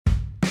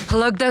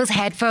Plug those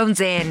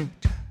headphones in.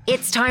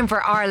 It's time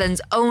for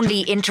Ireland's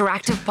only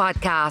interactive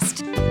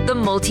podcast, the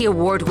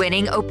multi-award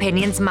winning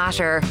Opinions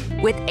Matter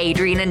with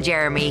Adrian and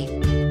Jeremy.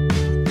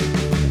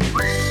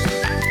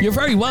 You're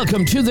very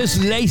welcome to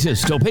this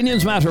latest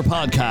Opinions Matter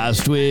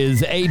podcast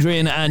with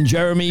Adrian and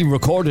Jeremy,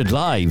 recorded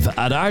live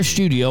at our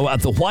studio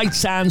at the White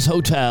Sands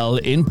Hotel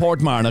in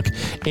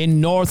Portmarnock in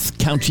North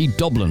County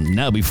Dublin.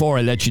 Now, before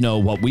I let you know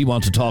what we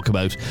want to talk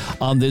about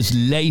on this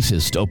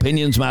latest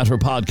Opinions Matter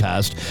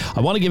podcast,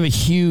 I want to give a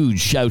huge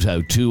shout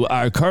out to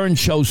our current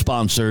show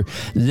sponsor,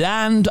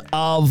 Land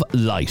of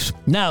Light.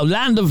 Now,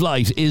 Land of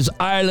Light is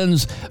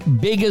Ireland's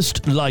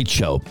biggest light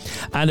show,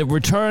 and it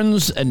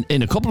returns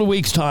in a couple of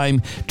weeks'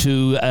 time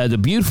to the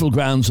beautiful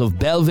grounds of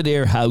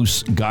Belvedere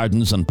House,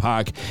 Gardens and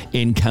Park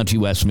in County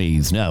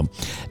Westmeath. Now,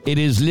 it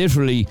is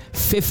literally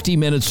 50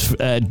 minutes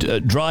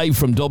drive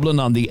from Dublin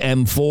on the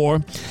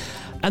M4.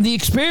 And the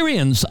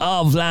experience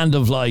of Land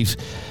of Light,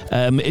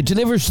 it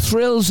delivers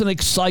thrills and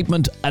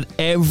excitement at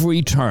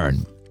every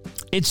turn.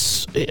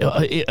 It's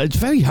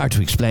very hard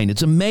to explain.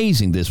 It's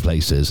amazing, this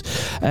place is.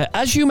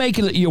 As you make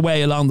your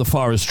way along the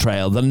forest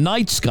trail, the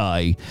night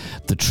sky,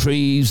 the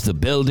trees, the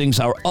buildings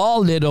are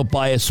all lit up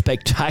by a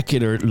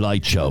spectacular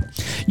light show.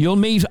 You'll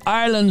meet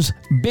Ireland's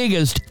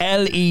biggest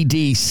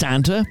LED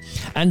Santa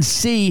and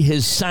see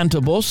his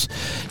Santa bus.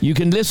 You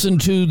can listen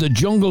to the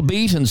Jungle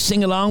Beat and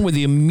sing along with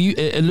the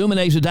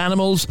illuminated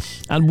animals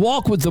and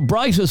walk with the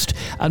brightest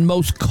and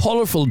most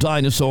colourful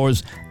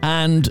dinosaurs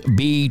and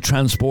be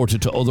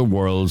transported to other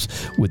worlds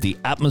with the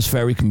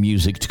atmospheric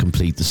music to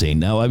complete the scene.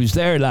 Now, I was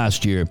there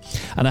last year,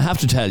 and I have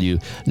to tell you,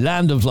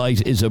 Land of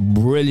Light is a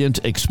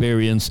brilliant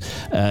experience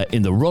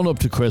in the run-up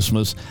to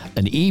Christmas,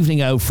 an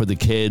evening out for the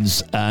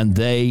kids, and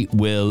they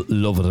will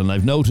love it. And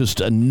I've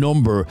noticed a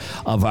number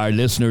of our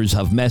listeners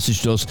have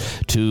messaged us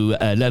to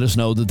let us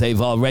know that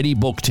they've already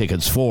booked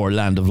tickets for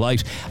Land of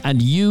Light,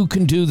 and you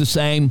can do the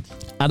same.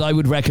 And I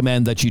would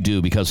recommend that you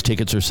do, because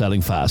tickets are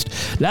selling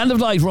fast. Land of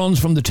Light runs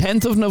from the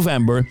 10th of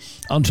November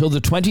until the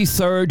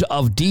 23rd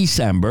of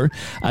December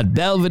at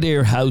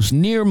Belvedere House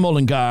near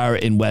Mullingar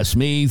in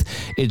Westmeath.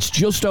 It's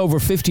just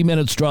over 50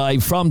 minutes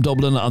drive from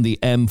Dublin on the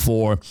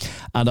M4.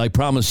 And I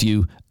promise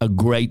you, a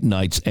great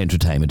night's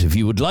entertainment. If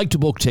you would like to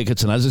book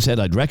tickets, and as I said,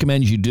 I'd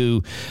recommend you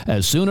do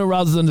sooner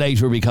rather than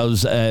later,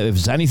 because if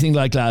it's anything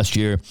like last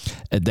year,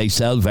 they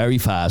sell very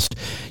fast.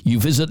 You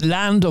visit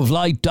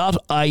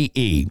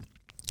landoflight.ie.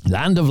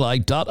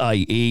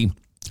 landoflight.ie.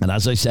 And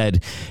as I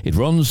said, it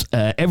runs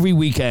every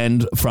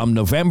weekend from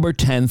November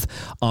 10th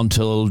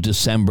until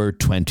December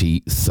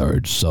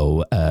 23rd.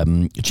 So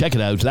check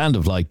it out,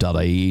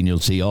 landoflight.ie, and you'll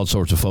see all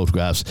sorts of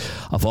photographs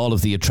of all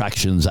of the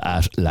attractions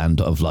at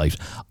Land of Light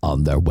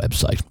on their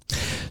website.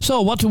 So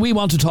what do we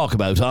want to talk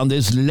about on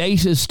this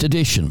latest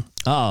edition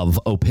of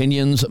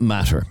Opinions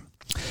Matter?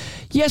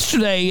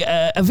 Yesterday,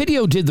 a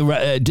video did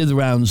the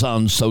rounds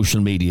on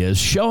social media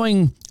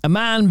showing a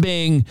man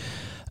being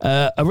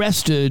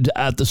arrested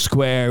at the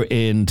square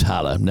in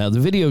Tala. Now, the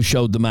video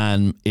showed the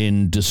man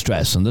in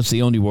distress, and that's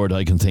the only word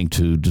I can think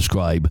to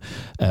describe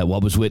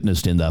what was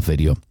witnessed in that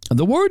video. And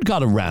the word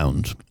got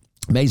around.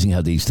 Amazing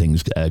how these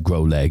things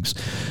grow legs.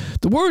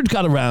 The word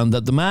got around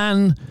that the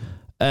man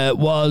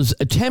was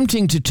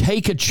attempting to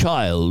take a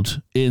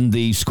child in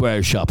the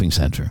Square shopping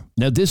centre.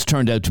 Now, this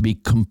turned out to be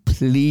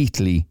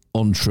completely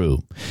untrue.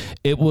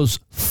 It was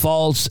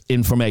false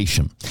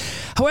information.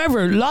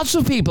 However, lots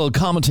of people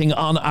commenting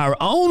on our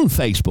own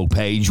Facebook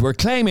page were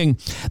claiming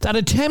that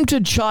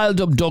attempted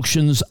child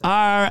abductions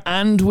are,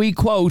 and we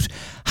quote,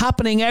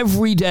 happening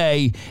every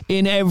day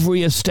in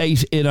every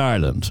estate in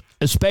Ireland,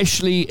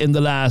 especially in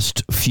the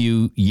last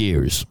few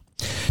years.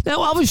 Now,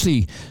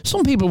 obviously,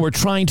 some people were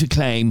trying to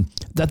claim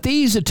that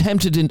these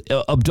attempted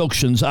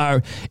abductions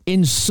are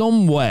in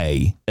some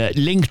way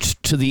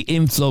linked to the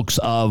influx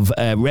of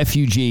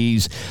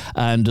refugees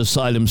and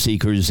asylum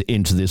seekers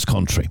into this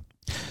country.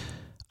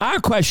 Our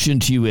question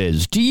to you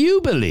is, do you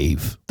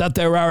believe that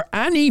there are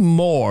any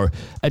more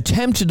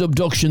attempted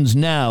abductions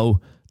now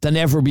than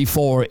ever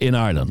before in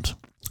Ireland?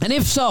 And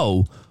if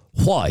so,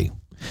 why?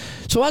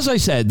 So as I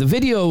said, the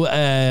video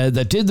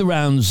that did the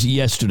rounds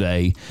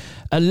yesterday,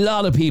 a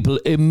lot of people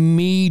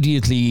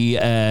immediately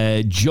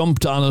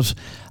jumped on it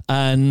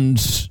and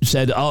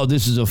said, oh,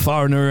 this is a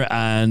foreigner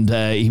and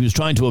he was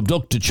trying to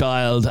abduct a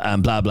child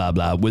and blah, blah,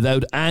 blah,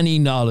 without any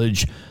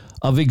knowledge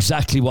of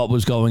exactly what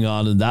was going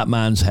on in that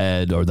man's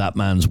head or that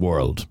man's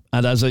world.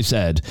 And as I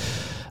said,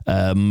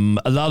 a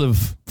lot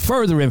of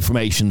further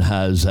information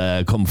has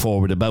come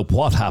forward about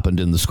what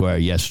happened in the square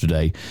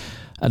yesterday.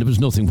 And it was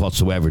nothing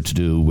whatsoever to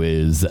do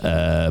with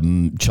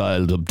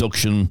child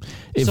abduction.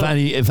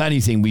 If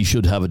anything, we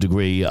should have a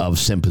degree of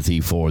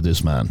sympathy for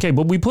this man. Okay,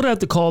 but we put out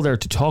the call there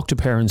to talk to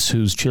parents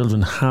whose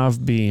children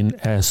have been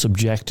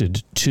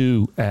subjected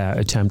to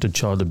attempted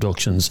child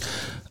abductions.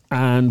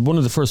 And one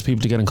of the first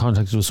people to get in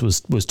contact with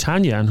us was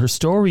Tanya, and her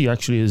story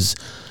actually is,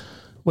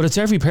 well, it's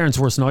every parent's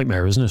worst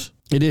nightmare, isn't it?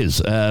 It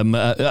is. Let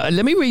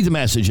me read the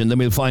message and then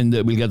we'll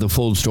get the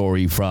full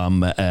story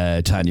from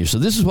Tanya. So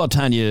this is what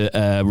Tanya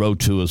wrote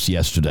to us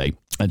yesterday.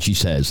 And she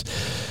says,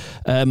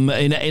 in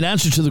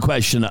answer to the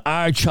question,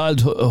 are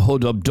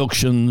childhood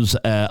abductions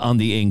on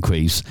the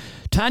increase?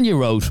 Tanya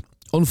wrote,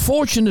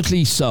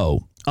 unfortunately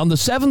so. On the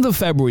 7th of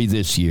February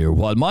this year,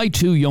 while my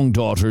 2 young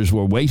daughters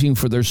were waiting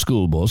for their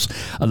school bus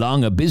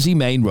along a busy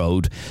main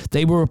road,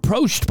 they were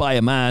approached by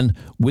a man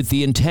with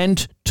the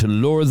intent to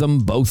lure them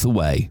both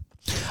away.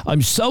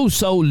 I'm so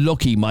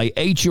lucky my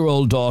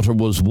 8-year-old daughter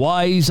was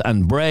wise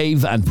and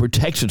brave and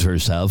protected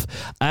herself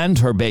and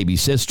her baby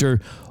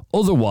sister.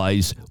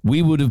 Otherwise,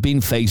 we would have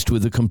been faced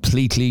with a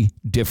completely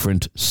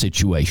different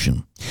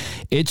situation.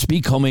 It's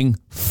becoming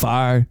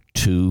far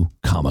too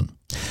common.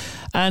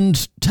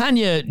 And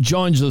Tanya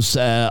joins us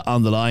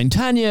on the line.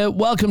 Tanya,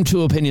 welcome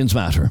to Opinions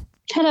Matter.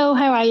 Hello,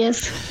 how are you?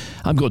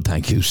 I'm good,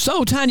 thank you.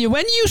 So, Tanya,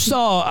 when you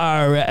saw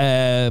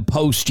our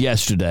post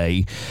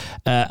yesterday,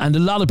 and a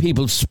lot of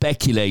people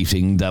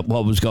speculating that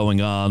what was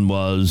going on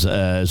was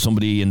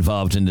somebody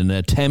involved in an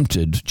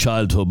attempted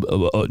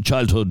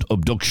childhood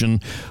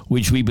abduction,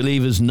 which we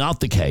believe is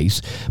not the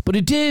case, but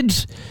it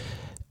did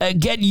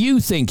get you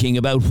thinking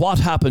about what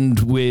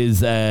happened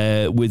with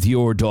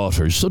your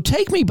daughters. So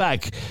take me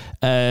back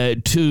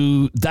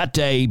to that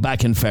day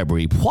back in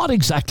February. What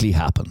exactly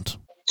happened?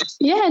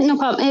 Yeah, no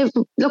problem.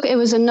 It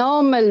was a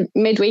normal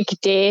midweek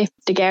day.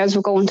 The girls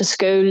were going to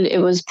school. It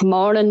was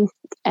morning.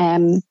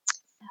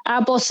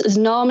 Our bus is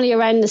normally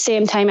around the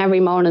same time every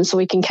morning, so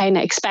we can kind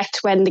of expect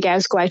when the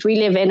girls go out. We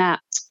live in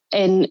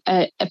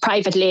a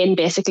private lane,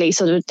 basically,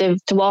 so they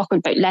have to walk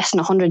about less than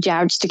 100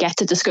 yards to get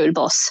to the school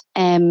bus.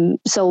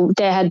 So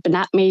they had been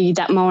at me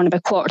that morning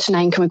about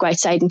 8:45, can we go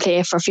outside and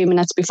play for a few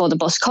minutes before the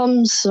bus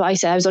comes? So I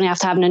said I was only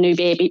after having a new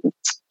baby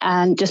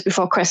and just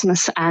before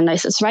Christmas, and I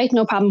said, right,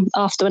 no problem.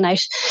 Off they went out,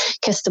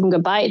 kissed them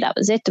goodbye, that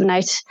was it, they went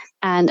out.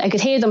 And I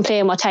could hear them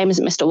playing What Time Is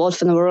It, Mr.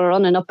 Wolf, and they were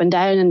running up and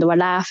down and they were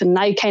laughing, and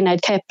I kind of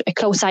kept a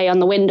close eye on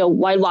the window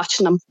while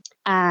watching them.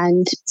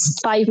 And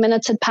 5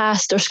 minutes had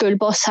passed, their school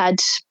bus had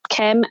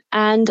come,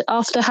 and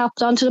off they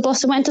hopped onto the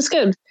bus and went to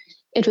school.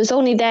 It was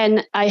only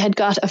then I had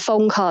got a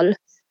phone call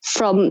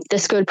from the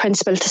school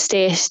principal to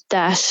state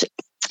that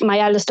my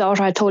eldest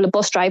daughter had told a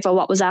bus driver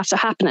what was after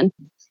happening.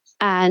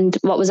 And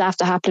what was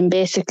after happening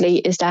basically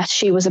is that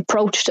she was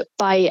approached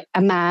by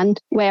a man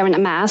wearing a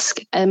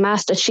mask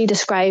that she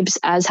describes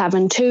as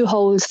having 2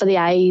 holes for the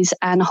eyes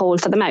and a hole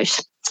for the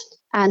mouth.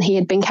 And he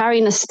had been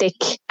carrying a stick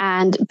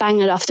and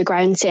banging it off the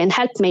ground saying,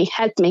 help me,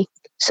 help me.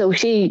 So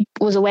she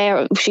was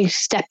aware, she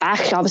stepped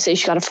back. Obviously,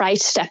 she got a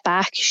fright, stepped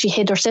back. She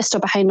hid her sister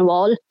behind the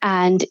wall.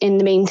 And in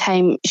the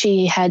meantime,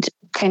 she had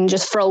kind of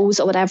just froze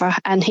or whatever.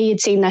 And he had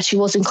seen that she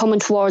wasn't coming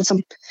towards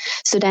him.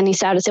 So then he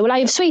started to say, well, I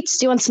have sweets.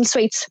 Do you want some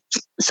sweets?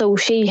 So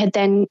she had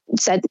then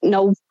said,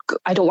 no,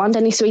 I don't want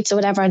any sweets or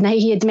whatever. And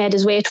he had made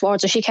his way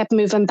towards her. She kept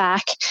moving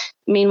back.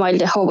 Meanwhile,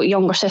 her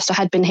younger sister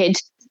had been hid.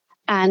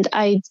 And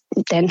I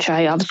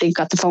obviously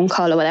got the phone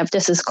call or whatever.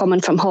 This is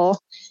coming from her.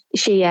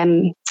 She,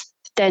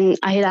 then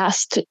I had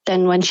asked,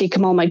 then when she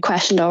came home, I'd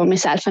questioned her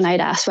myself and I'd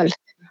asked, well,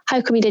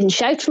 how come you didn't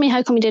shout for me?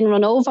 How come you didn't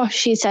run over?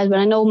 She said, well,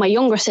 I know my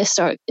younger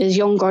sister is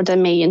younger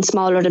than me and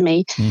smaller than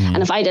me. Mm.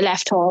 And if I'd have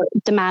left her,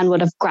 the man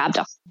would have grabbed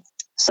her.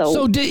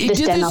 So did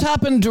this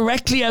happen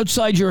directly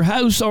outside your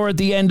house or at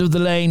the end of the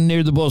lane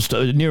near the bus,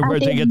 near where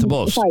they get the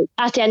bus? Sorry,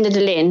 at the end of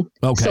the lane.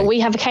 Okay. So we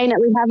have a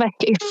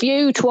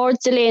view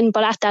towards the lane,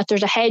 but at that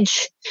there's a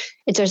hedge.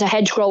 There's a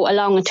hedgerow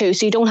along it too.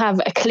 So you don't have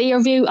a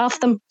clear view of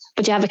them,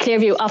 but you have a clear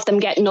view of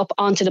them getting up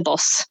onto the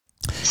bus.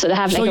 So they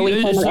have a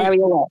wee area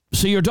there.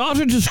 So your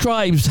daughter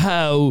describes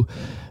how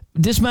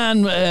this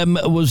man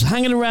was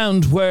hanging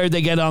around where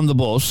they get on the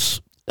bus,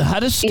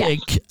 had a stick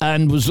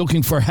and was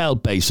looking for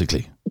help,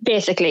 basically.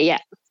 Basically, yeah.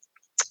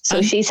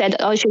 So she said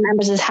all she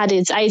remembers is had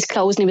his eyes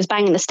closed and he was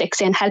banging the stick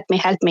saying, help me,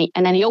 help me.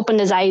 And then he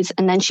opened his eyes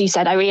and then she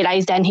said, I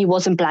realised then he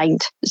wasn't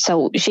blind.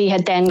 So she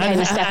had then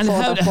kind of stepped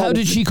forward. And how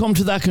did she come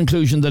to that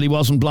conclusion that he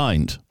wasn't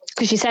blind?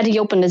 Because she said he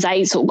opened his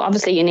eyes. So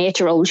obviously an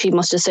 8-year-old, she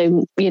must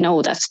assume,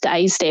 that the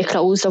eyes stay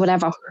closed or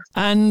whatever.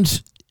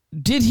 And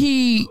did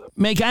he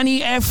make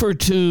any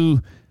effort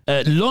to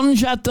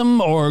lunge at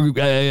them or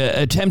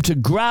attempt to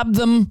grab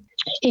them?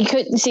 He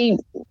couldn't see.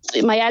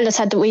 My eldest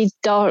had the wee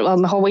daughter,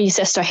 her wee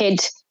sister hid,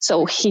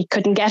 so he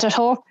couldn't get at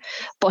her.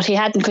 But he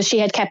hadn't, because she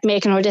had kept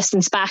making her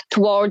distance back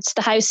towards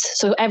the house.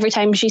 So every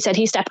time she said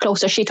he stepped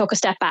closer, she took a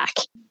step back.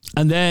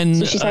 And then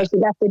so she said she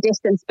left the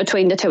distance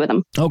between the two of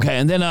them. Okay,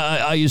 and then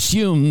I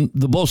assume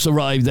the bus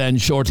arrived then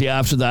shortly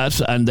after that,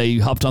 and they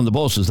hopped on the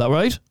bus. Is that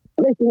right?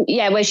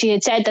 Yeah, well, she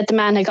had said that the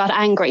man had got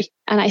angry.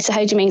 And I said,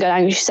 how do you mean got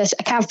angry? She says,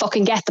 I can't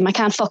fucking get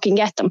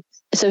them.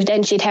 So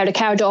then she'd heard a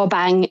car door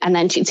bang and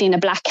then she'd seen a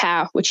black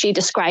car, which she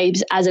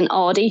describes as an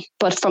Audi.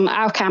 But from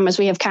our cameras,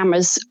 we have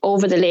cameras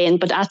over the lane,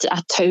 but at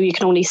 2, you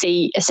can only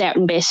see a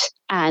certain bit.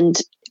 And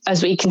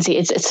as we can see,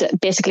 it's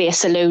basically a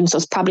saloon. So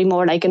it's probably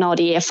more like an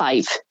Audi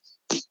A5.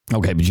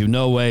 Okay, but you've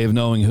no way of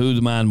knowing who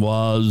the man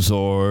was,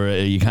 or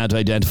you can't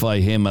identify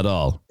him at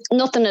all?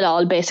 Nothing at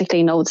all,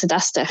 basically, no. So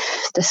that's the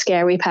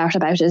scary part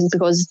about it, is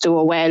because they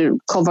were well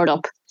covered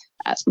up.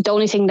 The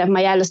only thing that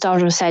my eldest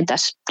daughter said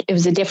that it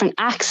was a different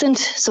accent.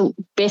 So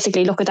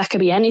basically, look, that could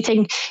be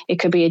anything. It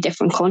could be a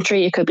different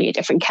country. It could be a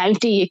different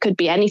county. It could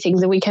be anything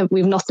that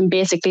we've nothing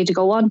basically to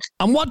go on.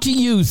 And what do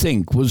you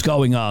think was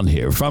going on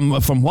here from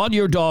what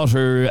your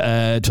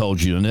daughter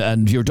told you?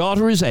 And your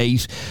daughter is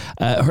 8.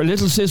 Her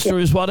little sister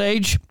is what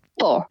age?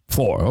 4.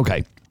 4,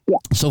 okay. Yeah.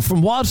 So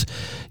from what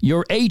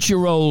your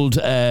 8-year-old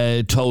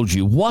told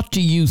you, what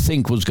do you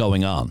think was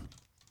going on?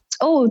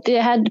 Oh, they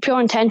had pure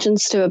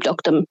intentions to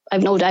abduct him.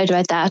 I've no doubt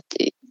about that.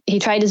 He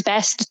tried his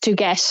best to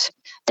get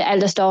the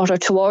eldest daughter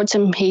towards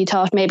him. He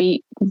thought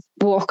maybe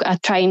work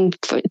at trying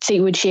to see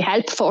would she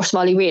help. First of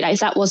all, he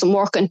realised that wasn't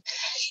working.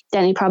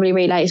 Then he probably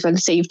realised, well,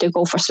 see if they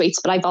go for sweets.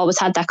 But I've always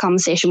had that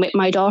conversation with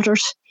my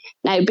daughters.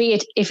 Now, be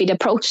it if he'd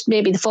approached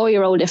maybe the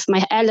 4-year-old, if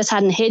my eldest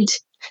hadn't hid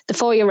the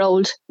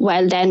 4-year-old,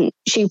 well, then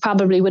she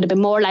probably would have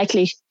been more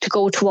likely to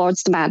go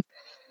towards the man.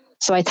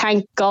 So I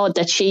thank God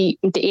that the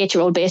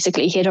 8-year-old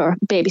basically hid her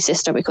baby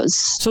sister,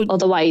 because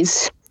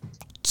otherwise...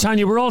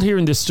 Tanya, we're all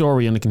hearing this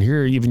story, and I can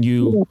hear even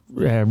you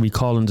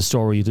recalling the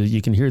story.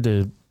 You can hear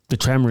the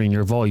tremor in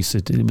your voice.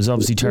 It was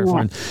obviously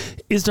terrifying.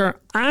 Yeah. Is there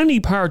any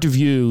part of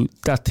you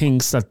that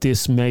thinks that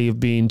this may have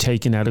been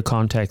taken out of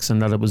context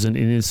and that it was an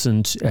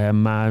innocent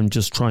man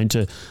just trying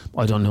to,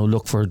 I don't know,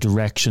 look for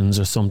directions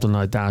or something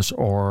like that,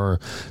 or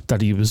that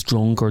he was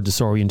drunk or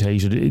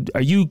disorientated?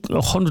 Are you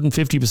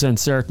 150%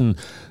 certain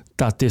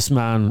that this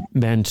man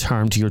meant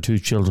harm to your 2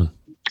 children?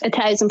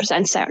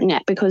 1,000% certain, yeah,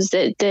 because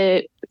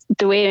the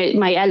way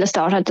my eldest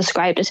daughter had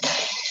described it,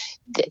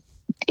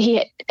 he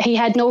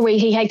had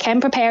he had came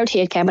prepared. He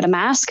had came with a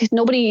mask.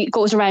 Nobody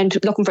goes around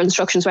looking for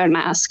instructions wearing a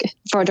mask,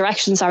 for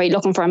directions.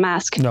 Looking for a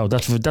mask. No,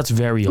 that's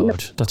very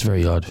odd. That's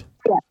very odd.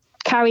 Yeah,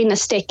 carrying a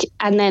stick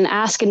and then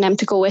asking them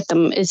to go with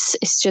them is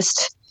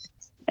just.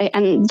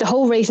 And the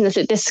whole reason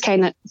that this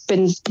kind of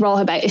been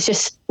brought about is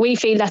just we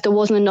feel that there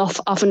wasn't enough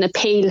of an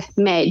appeal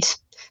made.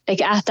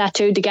 Like at that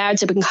too, the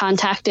guards have been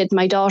contacted.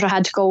 My daughter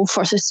had to go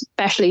for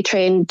specially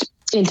trained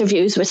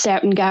interviews with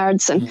certain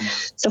guards and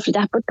stuff like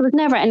that, but there was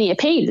never any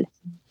appeal.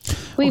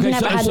 We've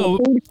never had an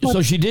appeal.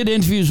 So she did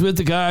interviews with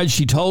the guards.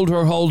 She told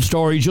her whole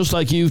story, just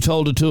like you've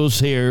told it to us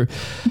here,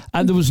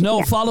 and there was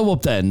no follow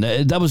up. Then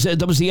that was it.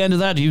 That was the end of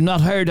that. You've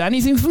not heard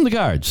anything from the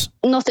guards.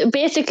 Nothing.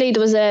 Basically,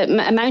 there was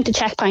a mounted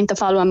checkpoint the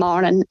following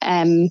morning,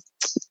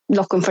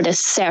 looking for this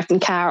certain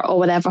car or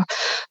whatever.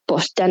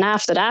 But then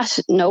after that,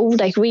 no.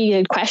 Like we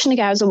had questioned the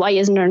guards, why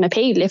isn't there an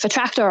appeal? If a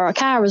tractor or a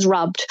car is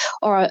robbed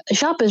or a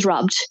shop is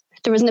robbed,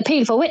 there was an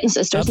appeal for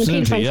witnesses. There's an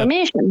appeal for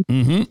information.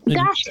 Mm-hmm.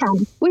 Dash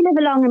cam. We live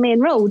along a main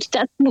road.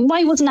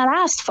 Why wasn't that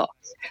asked for?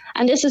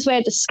 And this is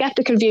where the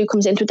sceptical view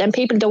comes into it. And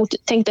people don't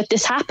think that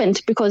this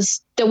happened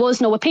because there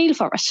was no appeal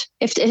for it.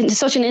 If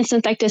such an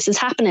incident like this is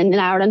happening in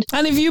Ireland,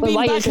 and have you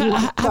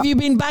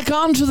been back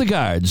onto the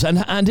guards?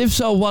 And if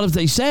so, what have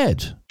they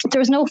said? There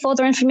was no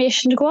further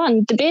information to go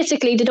on.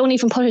 Basically, they don't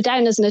even put it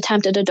down as an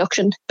attempted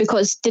abduction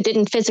because they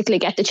didn't physically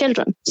get the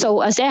children.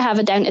 So as they have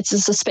it down, it's a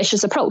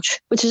suspicious approach,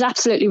 which is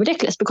absolutely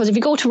ridiculous, because if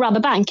you go to rob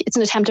a bank, it's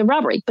an attempted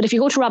robbery. But if you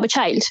go to rob a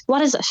child,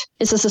 what is it?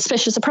 It's a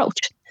suspicious approach.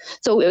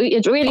 So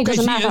it really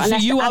doesn't matter. So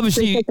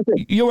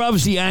you're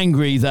obviously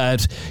angry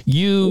that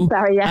you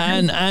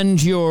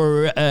and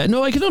your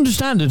no, I can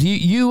understand it.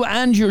 You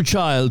and your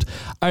child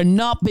are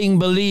not being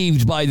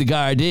believed by the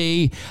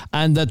Gardaí,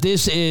 and that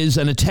this is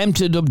an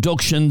attempted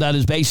abduction that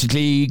has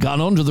basically gone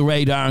under the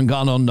radar and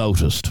gone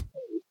unnoticed.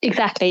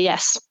 Exactly.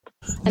 Yes.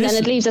 And then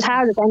it leaves it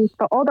harder then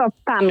for other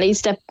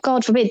families that,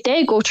 God forbid,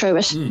 they go through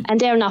it and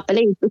they're not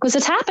believed because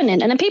it's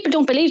happening. And then people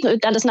don't believe that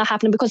it's not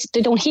happening because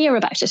they don't hear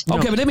about it.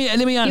 Okay, but let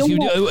me ask you,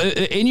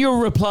 in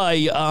your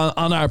reply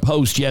on our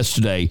post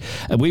yesterday,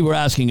 we were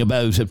asking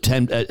about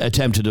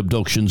attempted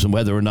abductions and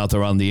whether or not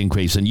they're on the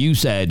increase. And you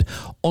said,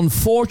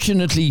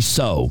 unfortunately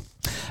so.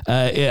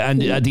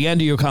 And at the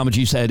end of your comment,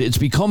 you said it's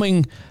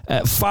becoming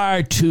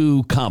far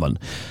too common.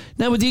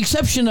 Now, with the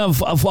exception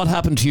of what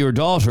happened to your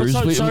daughters...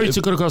 Sorry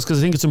to cut across, because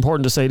I think it's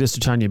important to say this to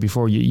Tanya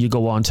before you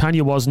go on.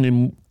 Tanya wasn't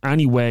in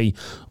any way,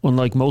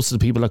 unlike most of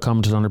the people that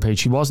commented on her page,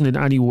 she wasn't in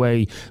any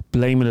way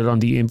blaming it on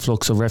the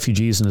influx of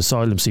refugees and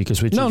asylum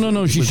seekers.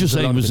 No, she's just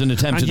saying it was an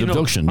attempted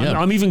abduction.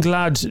 I'm even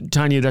glad,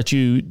 Tanya, that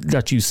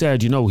you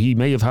said, he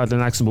may have had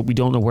an accident, but we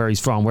don't know where he's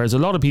from. Whereas a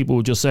lot of people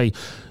would just say...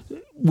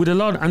 with a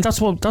lot, and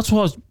that's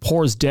what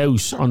pours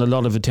doubt on a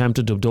lot of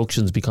attempted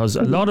abductions, because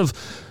a lot of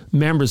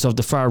members of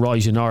the far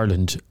right in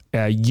Ireland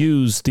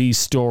use these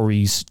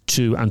stories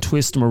and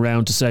twist them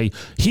around to say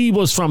he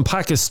was from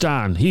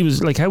Pakistan. He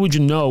was like, how would you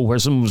know where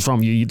someone was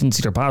from? You didn't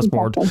see their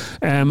passport,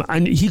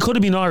 and he could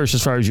have been Irish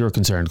as far as you're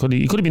concerned.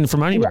 He could have been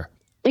from anywhere. Yeah.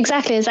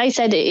 Exactly, as I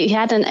said, he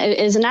had an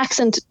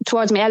accent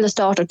towards my eldest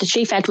daughter that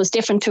she felt was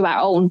different to our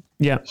own.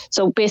 Yeah.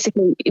 So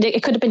basically,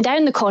 it could have been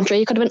down the country,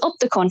 it could have been up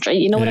the country.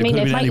 You know what I mean?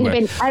 It might have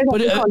been out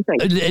of the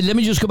country. Let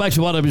me just go back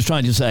to what I was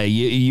trying to say.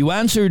 You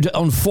answered,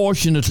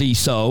 unfortunately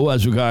so,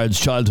 as regards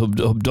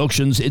childhood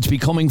abductions. It's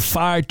becoming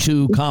far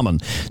too common.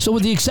 So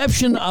with the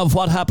exception of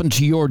what happened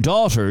to your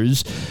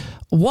daughters,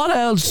 what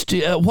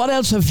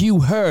else have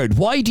you heard?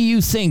 Why do you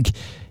think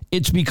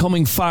it's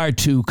becoming far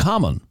too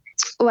common?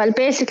 Well,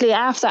 basically,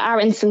 after our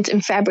incident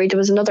in February, there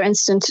was another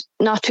incident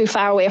not too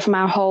far away from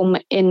our home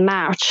in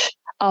March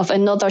of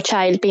another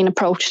child being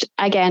approached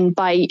again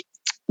by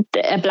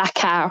a black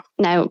car.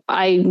 Now,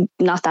 I'm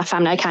not that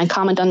family, I can't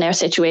comment on their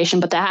situation,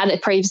 but they had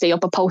it previously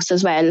up a post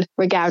as well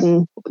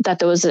regarding that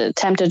there was an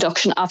attempted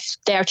abduction of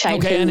their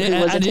child. Okay,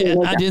 who was a teenager.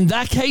 and in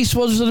that case,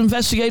 was it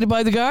investigated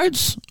by the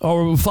guards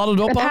or followed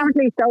up on?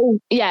 Apparently so,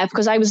 yeah,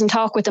 because I was in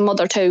talk with the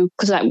mother too,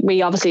 because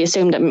we obviously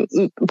assumed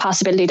a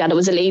possibility that it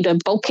was a lead in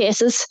both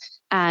cases,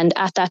 and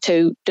at that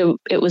too,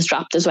 it was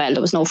dropped as well.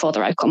 There was no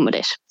further outcome with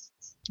it.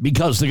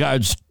 Because the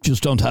guards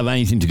just don't have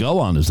anything to go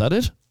on, is that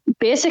it?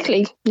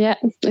 Basically, yeah,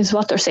 is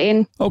what they're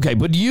saying. Okay,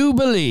 but you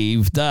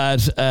believe that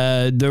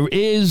there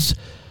is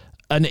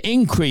an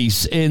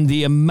increase in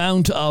the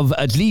amount of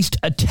at least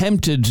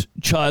attempted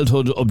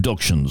childhood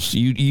abductions.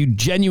 You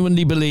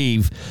genuinely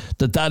believe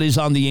that is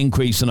on the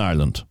increase in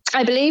Ireland?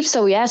 I believe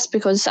so, yes,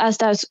 because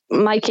as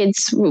my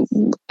kids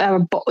they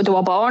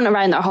were born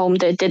around their home.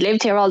 They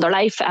lived here all their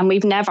life, and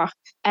we've never,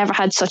 ever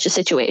had such a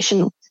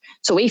situation.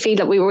 So we feel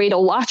that we were either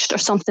watched or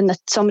something that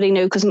somebody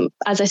knew, because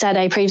as I said,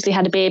 I previously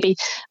had a baby.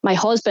 My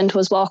husband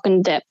was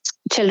walking the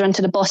children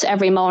to the bus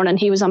every morning.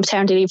 He was on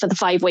maternity leave for the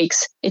 5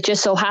 weeks. It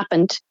just so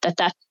happened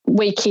that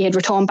week he had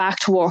returned back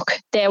to work.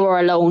 They were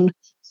alone.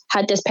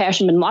 Had this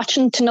person been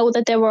watching to know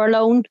that they were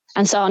alone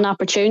and saw an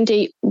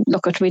opportunity?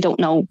 Look, we don't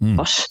know.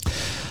 But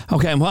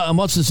okay, and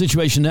what's the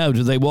situation now?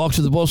 Do they walk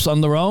to the bus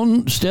on their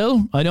own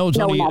still? I know it's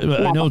only up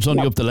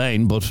the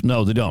lane, but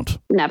no, they don't.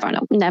 Never.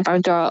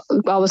 They're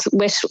always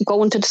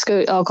going to the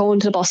school or going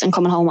to the bus and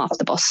coming home off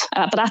the bus.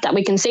 But at that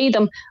we can see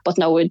them, but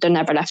no, they're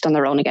never left on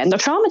their own again. They're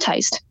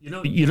traumatized.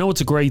 You know, it's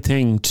a great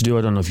thing to do.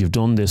 I don't know if you've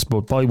done this,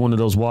 but buy one of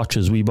those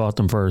watches. We bought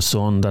them for our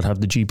son that have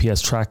the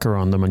GPS tracker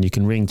on them, and you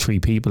can ring 3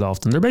 people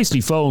off them. They're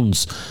basically phones.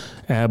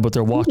 But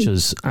they're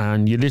watches,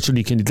 and you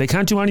literally they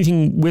can't do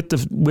anything with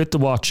the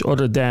watch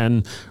other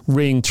than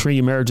ring 3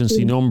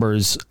 emergency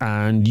numbers,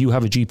 and you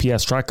have a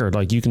GPS tracker.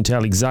 Like, you can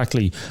tell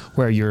exactly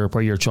where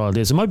your child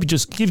is. It might be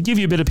just give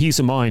you a bit of peace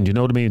of mind. You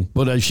know what I mean?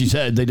 But as she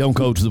said, they don't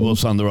go to the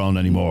bus on their own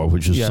anymore,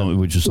 which is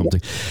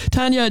something.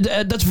 Tanya,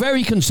 that's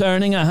very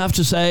concerning, I have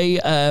to say.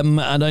 And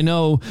I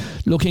know,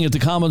 looking at the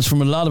comments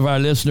from a lot of our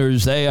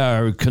listeners, they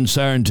are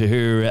concerned to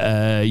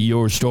hear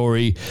your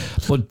story.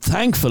 But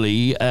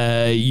thankfully,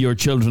 your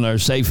children are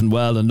safe and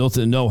well, and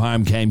no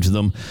harm came to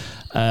them,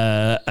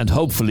 and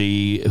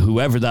hopefully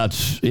whoever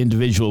that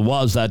individual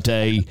was that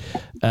day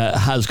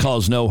has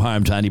caused no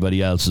harm to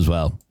anybody else as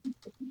well.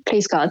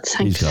 Please God.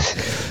 Thanks. Please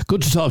God.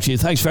 Good to talk to you.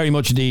 Thanks very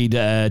much indeed,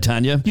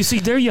 Tanya. You see,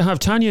 there you have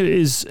Tanya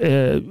is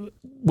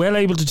well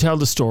able to tell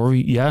the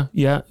story.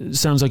 Yeah.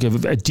 Sounds like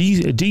a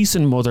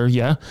decent mother.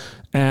 Yeah.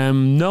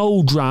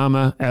 No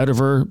drama out of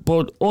her,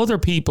 but other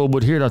people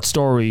would hear that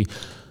story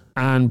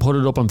and put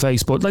it up on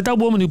Facebook. Like that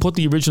woman who put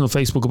the original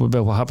Facebook up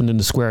about what happened in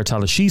the Square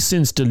Tala, she's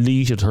since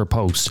deleted her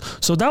post.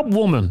 So that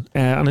woman,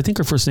 and I think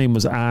her first name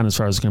was Anne as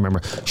far as I can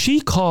remember,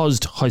 she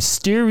caused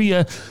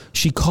hysteria,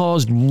 she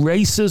caused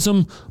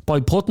racism by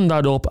putting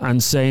that up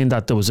and saying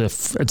that there was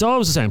it's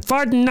always the same,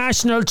 for the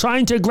National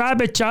trying to grab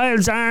a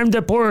child's arm,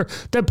 the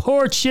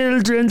poor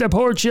children,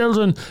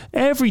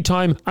 every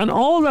time. And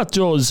all that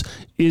does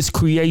is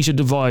create a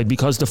divide,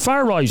 because the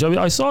far right,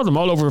 I saw them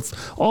all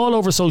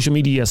over social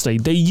media yesterday.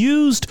 They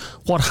used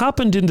what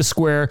happened in the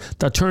square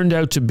that turned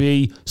out to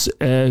be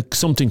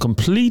something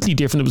completely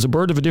different. It was a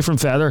bird of a different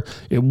feather.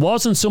 It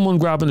wasn't someone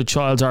grabbing a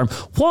child's arm.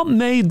 What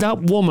made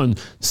that woman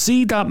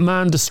see that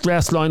man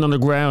distress lying on the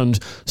ground,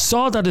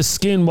 saw that his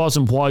skin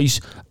wasn't white,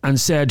 and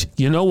said,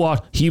 you know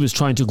what, he was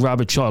trying to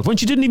grab a child, when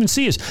she didn't even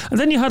see it? And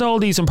then you had all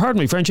these, and pardon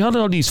me French, you had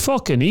all these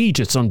fucking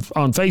idiots on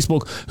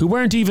Facebook who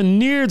weren't even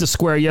near the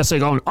square yesterday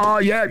going, oh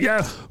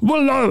yeah,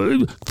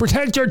 well,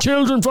 protect your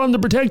children from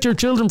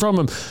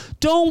them.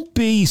 Don't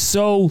be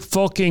so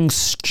fucking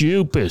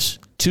stupid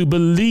to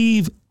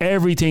believe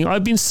everything.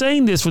 I've been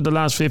saying this for the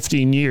last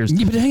 15 years.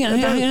 Yeah, but hang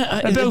on.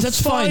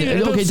 That's fine.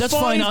 Okay, that's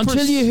fine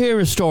until you hear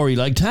a story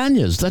like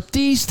Tanya's, that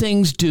these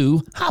things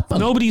do happen.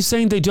 Nobody's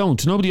saying they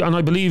don't. Nobody, and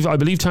I believe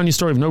Tanya's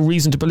story. I've no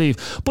reason to believe.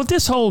 But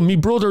this whole me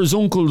brother's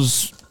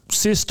uncle's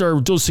sister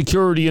does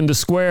security in the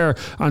square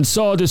and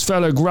saw this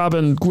fella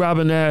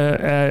grabbing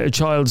a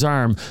child's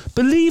arm.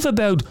 Believe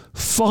about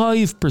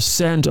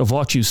 5% of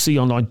what you see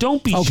online.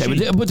 Don't be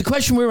but the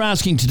question we're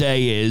asking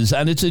today is,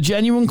 and it's a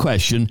genuine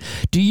question,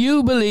 do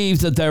you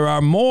believe that there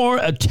are more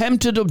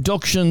attempted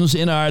abductions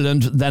in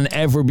Ireland than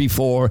ever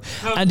before?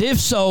 And if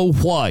so,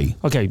 why?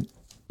 Okay,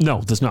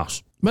 no, there's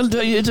not. Well,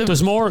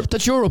 there's more.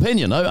 That's your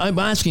opinion. I'm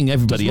asking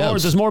everybody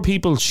else. There's more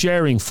people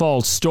sharing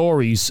false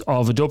stories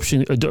of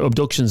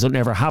abductions that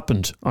never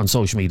happened on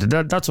social media.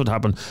 That's what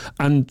happened,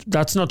 and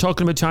that's not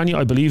talking about Tanya.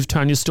 I believe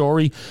Tanya's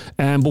story,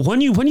 but when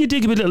you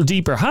dig a little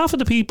deeper, half of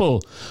the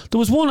people, there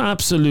was one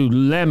absolute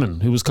lemon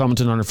who was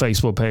commenting on her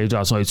Facebook page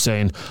last night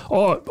saying,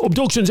 "Oh,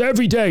 abductions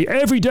every day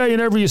in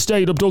every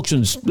estate.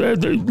 Abductions.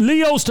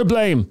 Leo's to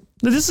blame."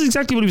 Now, this is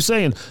exactly what he was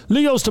saying.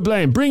 Leo's to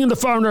blame, bringing the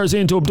foreigners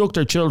in to abduct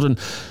their children.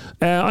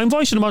 I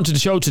invited him onto the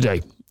show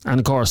today, and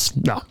of course,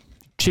 no,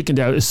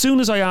 chickened out. As soon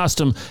as I asked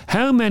him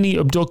how many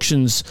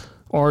abductions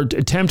or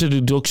attempted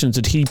abductions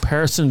did he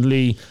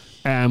personally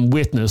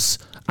witness,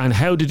 and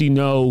how did he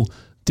know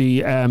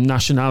the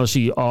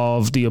nationality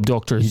of the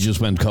abductors? He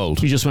just went cold.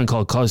 He just went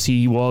cold because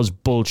he was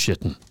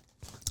bullshitting.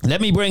 Let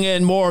me bring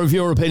in more of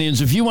your opinions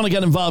if you want to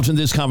get involved in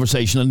this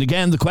conversation. And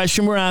again, the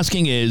question we're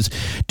asking is,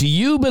 do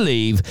you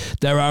believe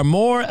there are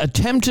more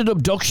attempted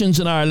abductions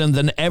in Ireland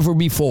than ever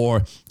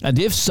before? And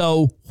if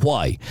so,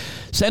 why?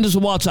 Send us a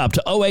WhatsApp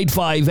to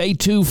 085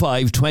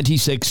 825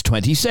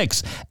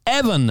 2626.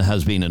 Evan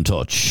has been in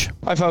touch.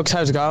 Hi folks,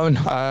 how's it going?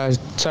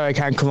 Sorry I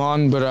can't come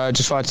on, but I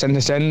just want to send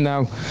this in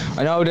now.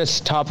 I know this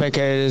topic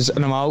is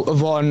an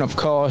emotive one, of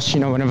course,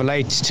 when it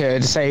relates to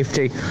the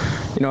safety,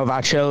 of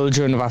our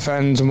children, of our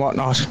friends and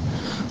whatnot.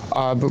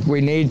 But we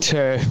need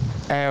to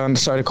err on the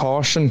side of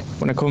caution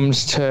when it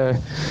comes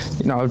to,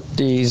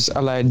 these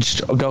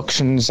alleged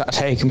abductions that are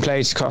taking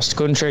place across the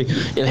country.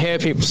 You'll hear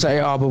people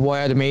say, but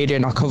why are the media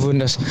not covering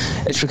this?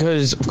 It's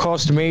because, of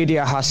course, the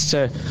media has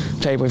to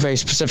play by very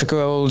specific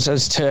rules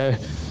as to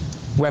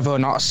whether or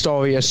not a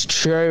story is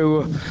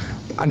true,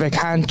 and they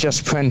can't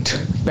just print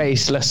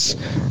baseless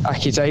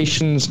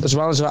accusations, as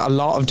well as that a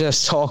lot of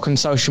this talk on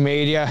social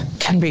media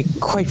can be,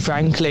 quite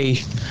frankly,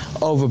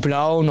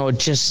 overblown or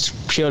just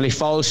purely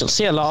false. You'll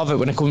see a lot of it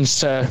when it comes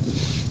to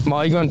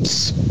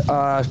migrants.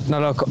 Now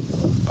look,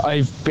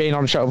 I've been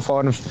on the show before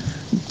and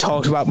I've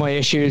talked about my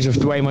issues with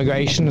the way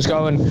migration is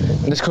going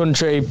in this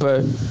country,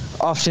 but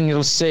often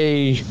you'll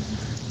see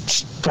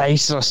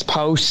baseless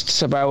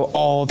posts about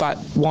that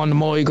one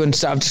migrants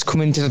that have just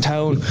come into the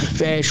town,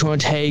 they're trying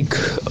to take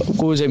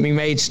my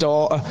mate's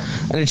daughter,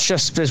 and it's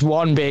just this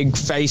one big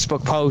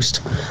Facebook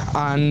post.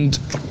 And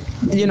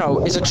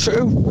is it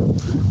true?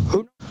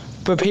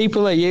 But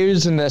people are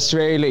using this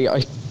really,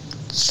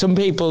 some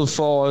people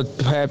for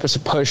the purpose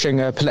of pushing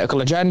a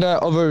political agenda,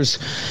 others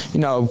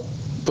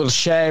will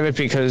share it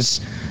because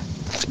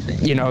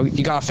you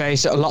gotta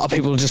face it, a lot of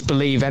people just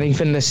believe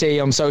anything they see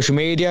on social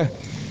media.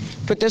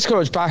 But this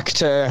goes back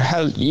to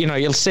how,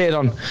 you'll see it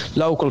on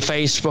local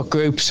Facebook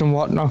groups and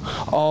whatnot.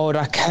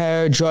 That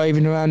car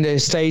driving around the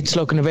estates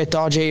looking a bit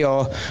dodgy,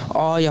 or,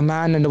 your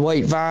man in the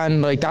white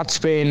van. Like, that's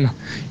been,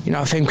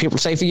 a thing people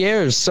say for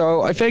years.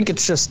 So I think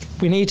it's just,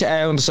 we need to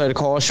err on the side of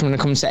caution when it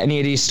comes to any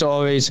of these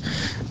stories,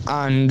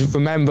 and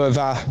remember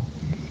that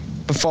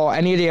before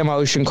any of the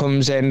emotion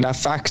comes in, that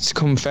facts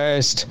come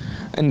first,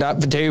 and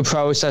that the due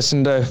process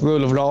and the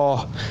rule of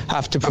law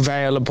have to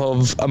prevail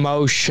above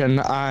emotion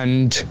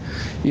and,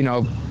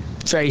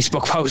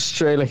 Facebook posts,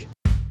 really.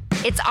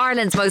 It's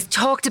Ireland's most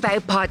talked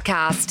about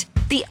podcast,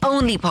 the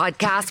only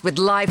podcast with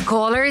live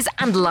callers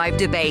and live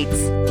debates.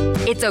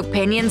 It's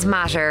Opinions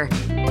Matter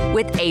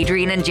with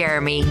Adrian and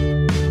Jeremy.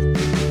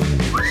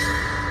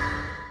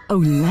 Oh,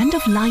 Land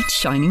of Light,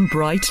 shining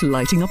bright,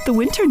 lighting up the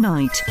winter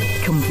night.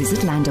 Come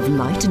visit Land of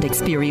Light and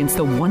experience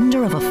the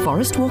wonder of a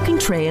forest walking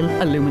trail,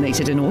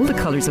 illuminated in all the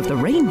colours of the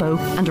rainbow,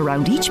 and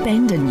around each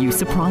bend a new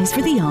surprise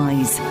for the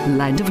eyes.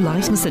 Land of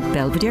Light is at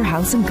Belvedere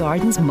House and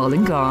Gardens,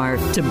 Mullingar.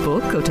 To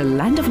book, go to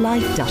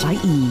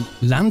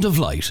landoflight.ie. Land of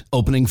Light,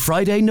 opening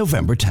Friday,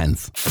 November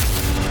 10th.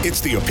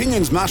 It's the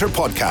Opinions Matter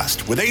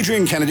podcast with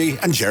Adrian Kennedy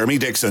and Jeremy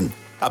Dixon.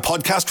 A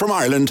podcast from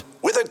Ireland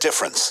with a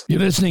difference.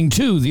 You're listening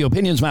to the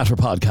Opinions Matter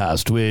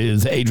podcast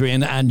with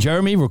Adrian and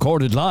Jeremy,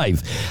 recorded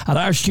live at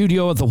our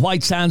studio at the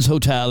White Sands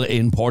Hotel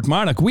in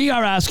Portmarnock. We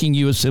are asking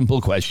you a simple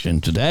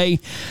question today.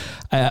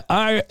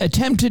 Are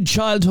attempted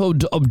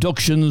childhood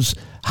abductions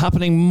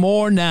happening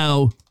more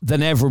now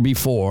than ever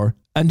before?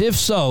 And if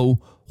so,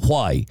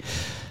 why?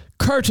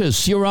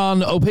 Curtis, you're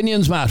on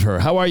Opinions Matter.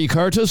 How are you,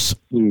 Curtis?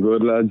 I'm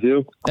good, lads.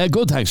 You?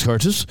 Good, thanks,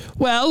 Curtis.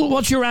 Well,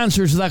 what's your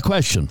answer to that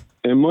question?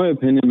 In my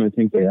opinion, I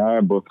think they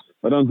are, but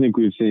I don't think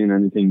we've seen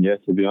anything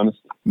yet, to be honest.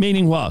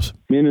 Meaning what?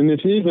 Meaning,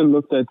 if you even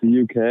looked at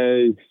the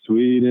UK,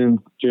 Sweden,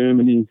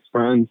 Germany,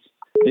 France,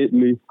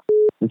 Italy,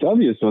 it's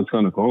obvious what's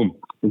going to come.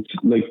 It's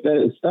like,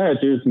 it started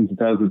here since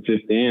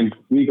 2015.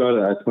 We got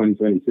it at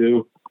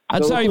 2022.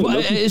 Sorry,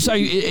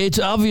 it's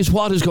obvious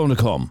what is going to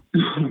come.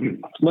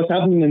 What's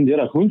happening in the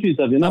other countries?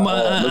 Have you not?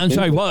 I'm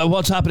sorry,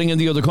 what's happening in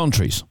the other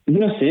countries?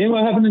 You're not seeing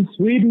what happened in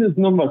Sweden is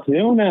number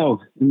 2 now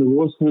in the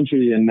worst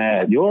country in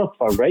Europe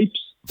for rapes.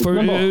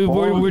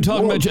 We're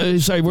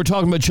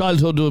talking about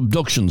childhood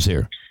abductions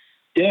here.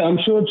 Yeah, I'm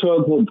sure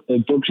childhood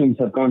abductions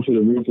have gone through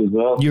the roof as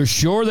well. You're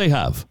sure they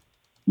have?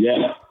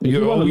 Yeah. If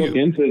you want to look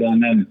into it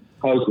and then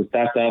post the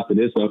stats after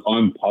this,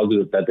 I'm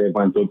positive that they've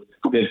went up.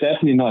 They've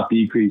definitely not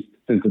decreased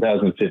since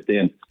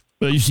 2015.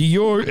 Well, you see,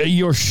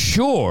 you're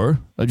sure.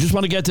 I just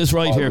want to get this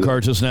right here,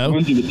 Curtis. Now,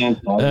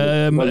 100%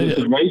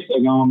 the rates are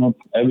going up.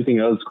 Everything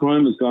else,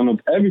 crime has gone up.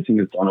 Everything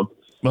has gone up.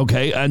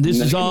 Okay, and this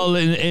is all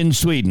in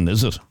Sweden,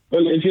 is it?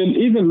 Well, if you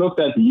even looked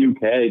at the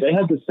UK, they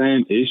had the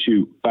same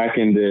issue back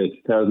in the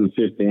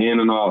 2015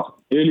 and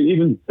all.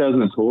 Even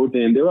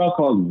 2014, they were all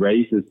called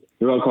racist.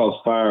 They were all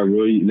called far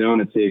right,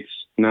 lunatics,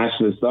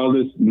 nationalists, all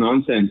this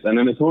nonsense. And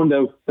then it turned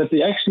out that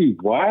they actually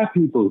were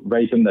people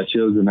raping their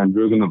children and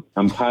drugging them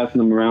and passing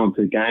them around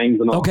to gangs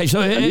and all. Okay,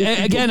 so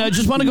again, I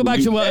just want to go back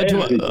to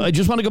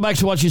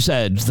what you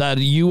said, that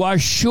you are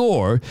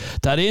sure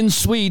that in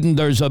Sweden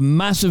there's a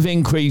massive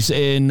increase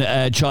in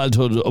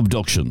childhood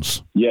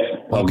abductions. Yeah.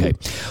 Okay.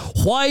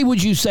 Why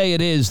would you say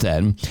it is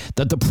then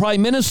that the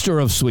Prime Minister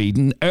of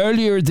Sweden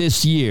earlier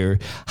this year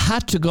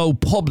had to go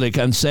public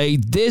and say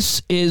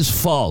this is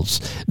false,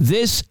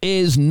 this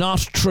is not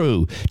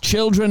true,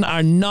 children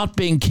are not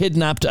being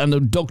kidnapped and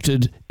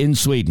abducted in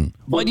Sweden?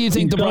 Why do you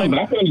think the Prime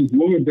Minister...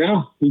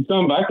 He's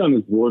gone back on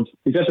his word.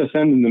 He's just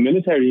sending the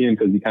military in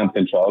because he can't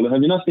control it.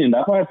 Have you not seen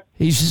that part?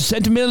 He's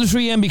sent the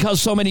military in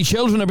because so many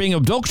children are being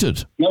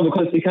abducted. No,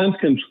 because he can't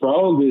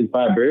control these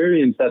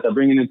barbarians that they're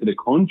bringing into the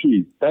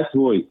country. That's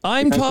why.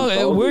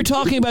 We're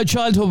talking about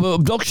childhood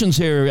abductions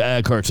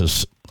here,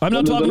 Curtis. I'm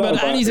not talking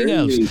about anything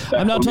else.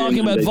 I'm not talking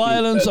about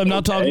violence. I'm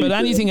not talking about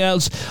anything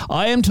else.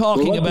 I am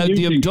talking about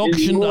the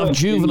abduction of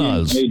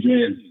juveniles.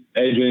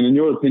 Adrian, in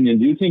your opinion,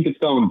 do you think it's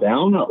going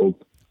down or up?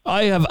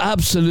 I have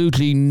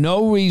absolutely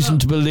no reason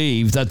to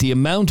believe that the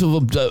amount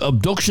of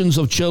abductions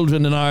of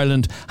children in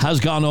Ireland has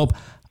gone up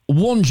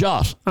one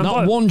jot,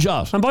 one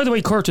jot. And by the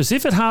way, Curtis,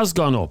 if it has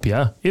gone up,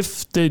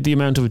 if the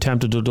amount of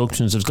attempted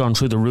abductions has gone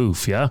through the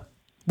roof,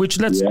 which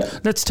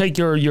let's take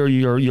your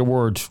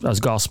word as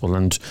gospel,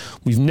 and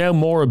we've now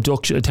more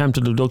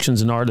attempted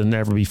abductions in Ireland than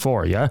ever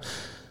before,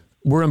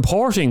 we're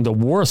importing the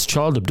worst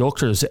child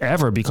abductors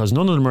ever because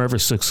none of them are ever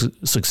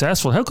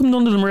successful. How come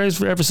none of them are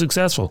ever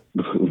successful?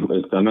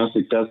 They're not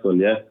successful,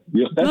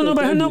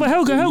 but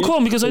how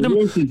come? Because I'd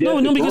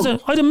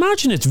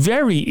imagine it's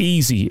very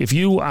easy if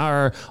you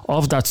are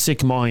of that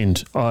sick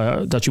mind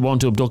that you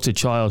want to abduct a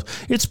child.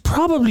 It's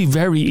probably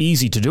very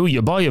easy to do.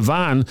 You buy a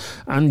van,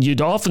 and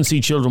you'd often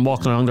see children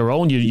walking along their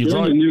own. You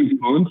drive. In a new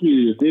country.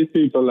 If these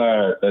people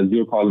are, as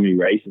you're calling me,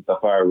 racist,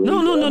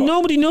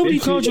 nobody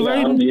called you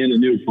racist. In a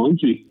new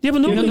country. Yeah, but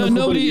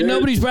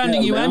nobody's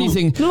branding you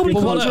anything. Nobody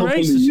called you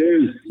racist.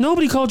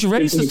 Nobody called you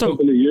racist. A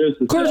couple of years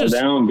to settle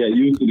down, get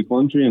used to the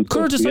country and stuff.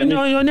 Curtis,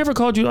 I never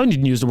called you. I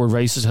didn't use the word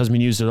racist. It hasn't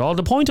been used at all.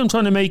 The point I'm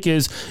trying to make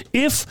is,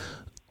 if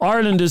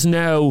Ireland is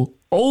now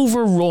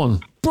overrun,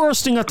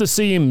 bursting at the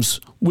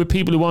seams with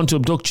people who want to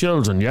abduct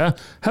children,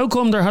 how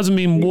come there hasn't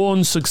been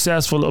one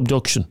successful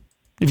abduction?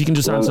 If you can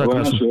just answer that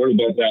question. I'm not sure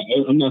about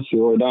that. I'm not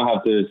sure. I don't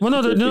have to... Well,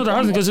 no, there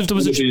hasn't, because if there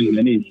was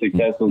any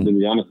successful, to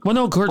be honest. Well,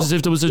 no, Curtis,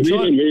 if there was a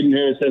child... Reading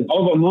here, it says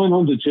over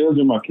 900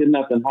 children were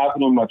kidnapped and half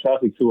of them were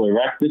trafficked to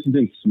Iraq. This is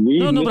in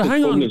Sweden. No, but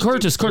hang on,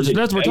 Curtis, we're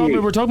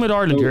talking about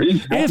Ireland here.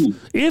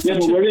 If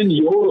but we're in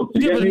Europe.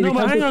 But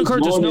hang on,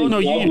 Curtis, these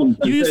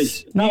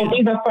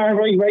are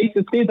far-right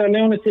racists, these are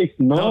lunatics.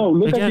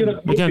 Look at you.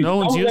 Again, no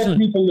one's using it.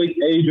 People like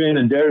Adrian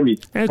and Jeremy.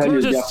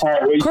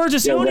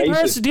 Curtis, the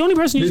only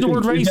person using the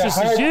word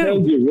racist is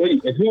you.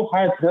 Right. If your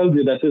heart tells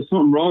you that there's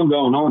something wrong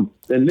going on,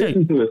 then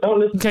listen to it. Don't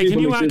listen to can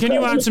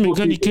you answer me?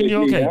 Can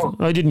you? Okay,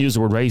 I didn't use the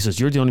word racist.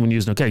 You're the only one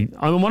using it. Okay,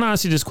 I want to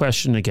ask you this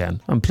question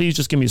again, and please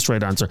just give me a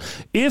straight answer.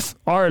 If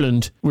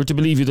Ireland were to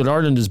believe you that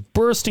Ireland is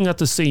bursting at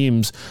the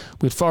seams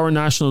with foreign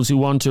nationals who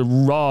want to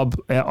rob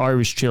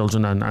Irish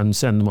children and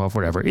send them off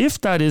wherever,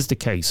 if that is the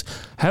case,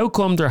 how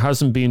come there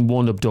hasn't been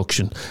one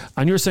abduction?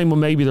 And you're saying, well,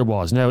 maybe there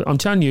was. Now, I'm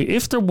telling you,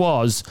 if there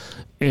was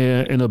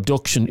an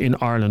abduction in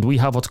Ireland, we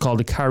have what's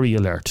called a carry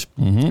alert,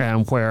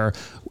 where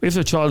if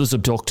a child is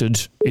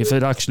abducted, if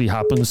it actually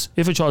happens,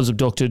 if a child is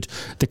abducted,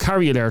 the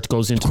carry alert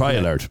goes into cry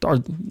alert,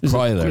 CRI,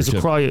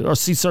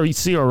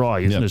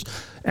 isn't it?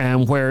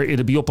 Where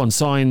it'll be up on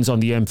signs on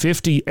the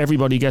M50.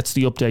 Everybody gets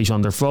the update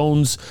on their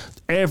phones.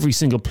 Every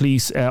single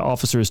police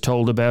officer is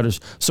told about it.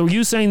 So are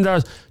you saying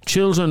that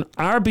children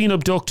are being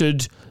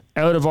abducted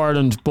out of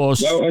Ireland, but...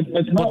 No, I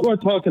thought we're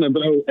talking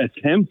about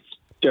attempts,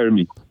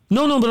 Jeremy.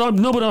 No, but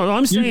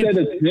I'm saying... You said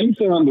attempts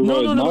are on the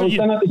road.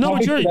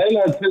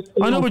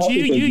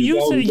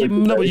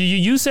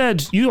 You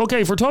said,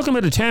 okay, if we're talking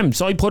about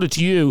attempts, I put it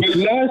to you. But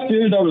last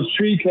year there was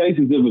 3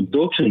 cases of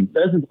abduction.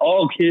 This is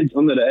all kids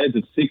under the age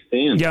of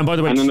 16. Yeah, and by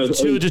the way,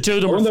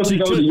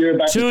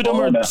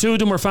 two of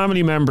them were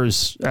family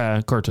members,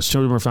 Curtis. 2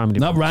 of them were family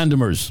members. Not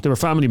randomers. They were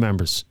family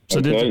members. So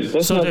they were... You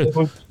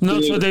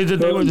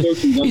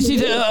see,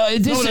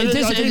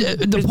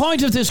 the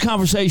point of this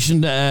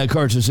conversation,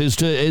 Curtis, is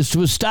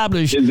to establish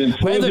in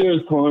 12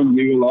 years' time,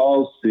 we will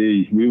all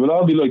see. We will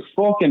all be like,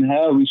 fucking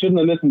hell, we shouldn't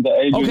have listened to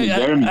Adrian and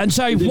Jeremy. And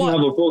sorry, we didn't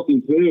have a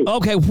fucking clue.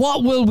 Okay,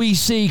 what will we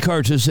see,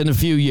 Curtis, in a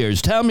few years?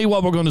 Tell me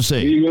what we're going to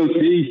see. We will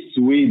see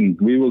Sweden.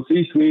 We will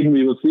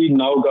see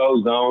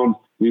no-go zones.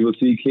 We will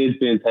see kids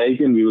being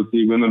taken. We will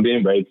see women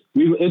being raped.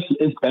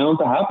 It's bound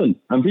to happen.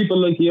 And people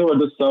like you are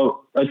just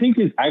so... I think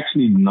you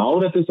actually know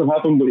that this will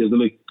happen, but you're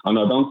like, oh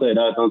no, don't say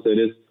that, don't say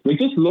this. Like,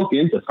 just look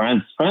into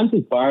France. France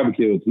is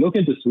barbecued. Look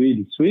into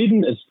Sweden.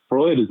 Sweden is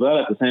fried as well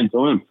at the same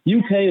time.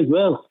 UK as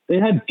well. They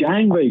had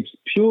gang rapes,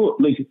 pure,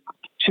 like,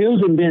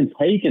 children being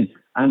taken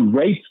and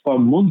raped for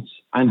months.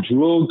 and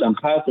drugged and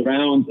passed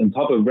around on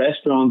top of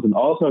restaurants and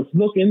all sorts.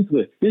 Look into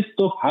it. This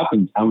stuff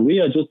happens, and we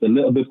are just a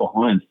little bit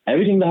behind.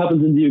 Everything that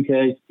happens in the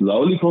UK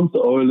slowly comes to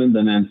Ireland,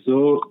 and then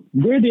so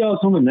where are they all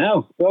coming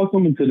now? They're all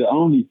coming to the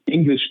only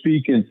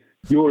English-speaking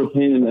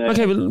European.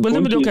 Okay, well,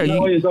 let me. Okay,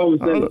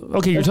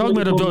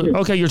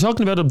 you're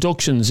talking about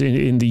abductions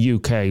in the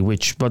UK,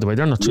 which, by the way,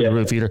 they're not through the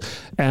roof either.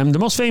 The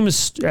most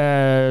famous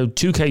 2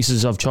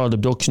 cases of child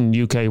abduction in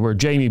the UK were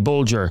Jamie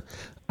Bulger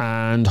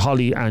and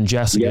Holly and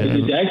Jessica.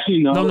 Yeah,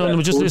 actually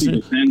no, just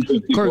listen.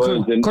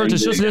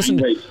 Curtis, just listen.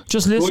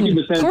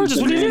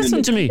 Curtis, will you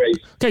listen to me?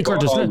 Okay,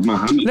 Curtis,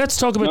 let's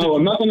talk about... No,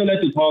 I'm not going to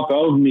let you talk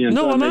over me.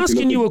 No, I'm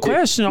asking you a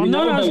question. We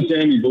know about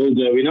Jamie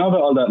Bulger. We know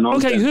about all that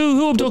nonsense. Okay,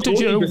 who abducted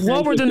you?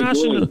 What was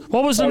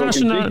the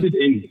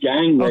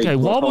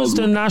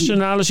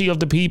nationality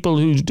of the people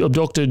who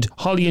abducted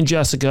Holly and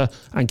Jessica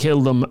and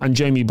killed them, and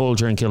Jamie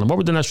Bulger and killed them? What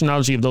were the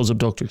nationality of those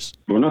abductors?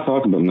 We're not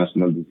talking about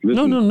nationality.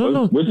 No.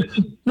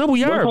 No,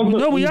 we are.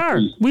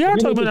 We are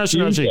talking about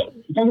nationality.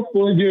 We're talking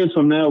 5 years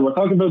from now. We're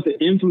talking about the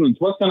influence.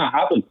 What's going to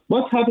happen?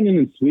 What's happening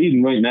in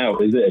Sweden right now?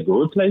 Is it a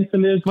good place to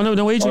live? Well,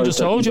 no, Adrian just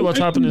told you what's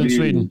happening in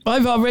Sweden.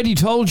 I've already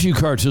told you,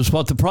 Curtis,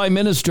 what the Prime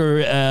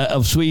Minister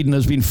of Sweden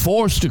has been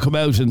forced to come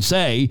out and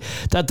say,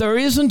 that there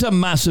isn't a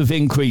massive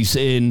increase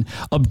in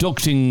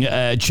abducting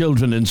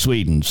children in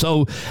Sweden.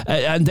 So,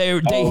 and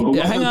hang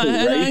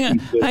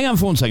on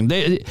for 1 second.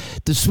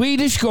 The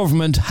Swedish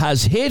government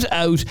has hit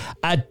out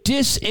at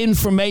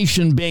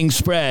disinformation being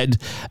spread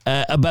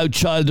about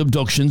child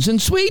abductions in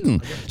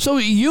Sweden. So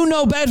you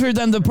know better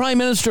than the Prime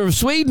Minister of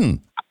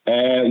Sweden.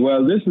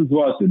 Well, this is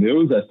what the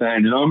news are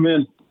saying, you know what I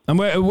mean? And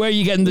where are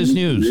you getting this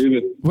news?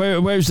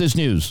 Where's this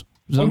news?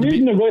 I'm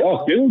reading it right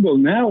off Google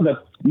now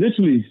that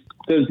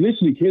there's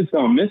literally kids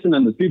going missing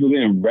and there's people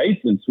being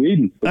raped in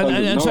Sweden.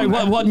 And sorry,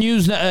 what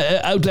news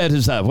outlet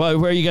is that? Where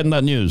are you getting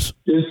that news?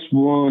 This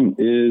one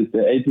is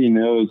the AP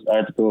News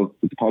article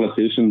with the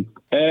politicians.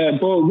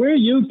 But where are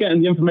you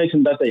getting the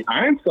information that they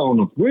aren't going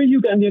up? Where are you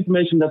getting the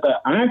information that they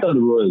aren't on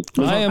the road?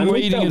 I am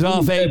reading it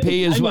off AP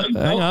as well.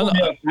 Hang on.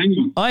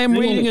 I am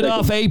reading it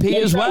off AP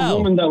as well. That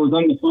woman that was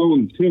on the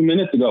phone 2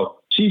 minutes ago,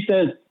 she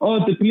says,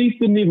 the police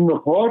didn't even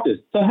report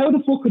it. So how the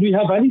fuck could we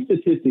have any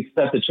statistics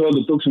that the child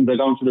abductions are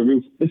going through the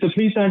roof if the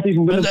police aren't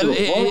even willing to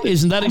report it?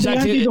 Isn't that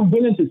exactly... They aren't even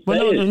willing to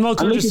say it. And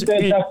like you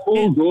said, that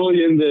poor guy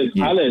in the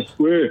palace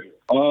where,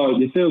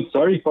 you feel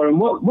sorry for him.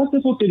 What the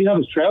fuck did he have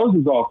his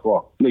trousers off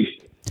for? Like...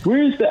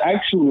 Where's the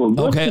actual...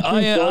 Okay,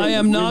 I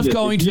am not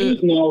going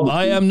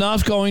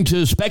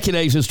to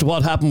speculate as to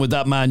what happened with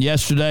that man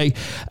yesterday.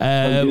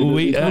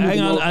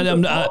 Hang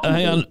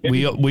on.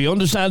 We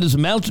understand it's a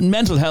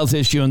mental health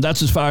issue, and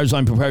that's as far as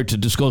I'm prepared to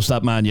discuss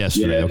that man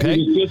yesterday. Okay.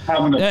 He was just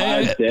having a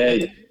bad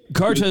day.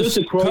 Curtis,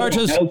 I'll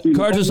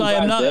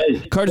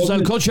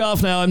cut you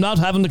off now. I'm not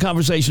having the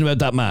conversation about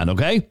that man,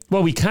 okay?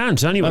 Well, we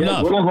can't anyway. We're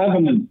not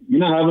having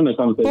a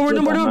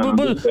conversation.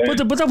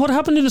 But what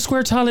happened in the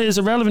Square Tala is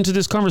irrelevant to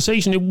this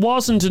conversation. It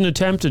wasn't an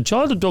attempted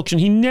child abduction.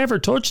 He never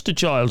touched the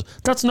child.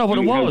 That's not what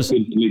it was.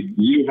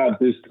 You have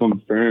this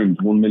confirmed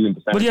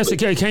 1,000,000%. Well, yes, it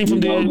came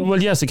from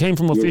it came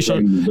from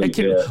official.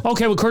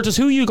 Okay, well, Curtis,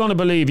 who are you going to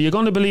believe? Are you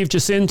going to believe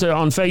Jacinta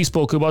on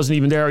Facebook, who wasn't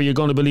even there? Or are you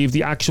going to believe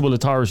the actual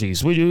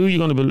authorities? Who are you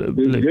going to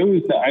believe? Who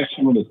is the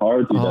actual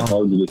authority that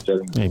told you this?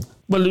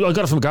 Well, I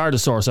got it from Garda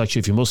source,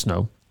 actually, if you must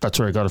know. That's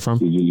where I got it from.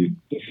 Well,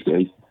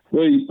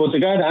 but the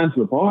Garda aren't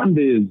reporting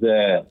these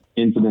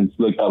incidents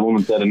like that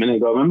woman said a minute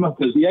ago, remember?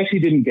 Because he actually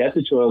didn't get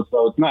the child,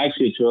 so it's not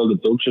actually a child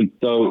abduction.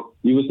 So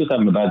he was just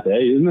having a bad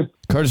day, isn't it?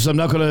 Curtis, I'm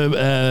not going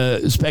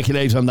to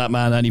speculate on that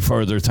man any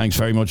further. Thanks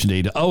very much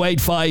indeed.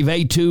 085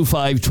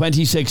 825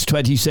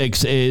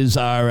 2626 is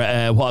our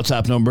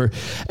WhatsApp number.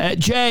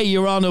 Jay,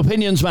 you're on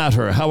Opinions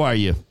Matter. How are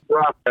you?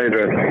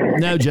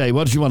 Now, Jay,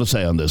 what did you want to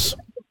say on this?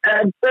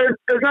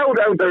 There's no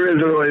doubt there is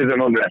a rise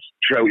in unrest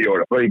throughout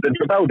Europe, right? There's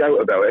no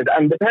doubt about it.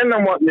 And depending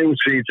on what news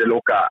feeds you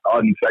look at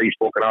on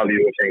Facebook and all the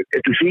other things,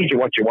 it'll feed you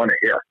what you want to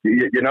hear.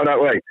 You know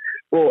that way?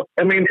 Well,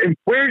 I mean,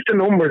 where's the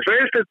numbers?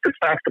 Where's the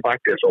stats to back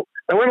this up?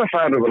 Now, I'm a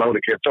father of a load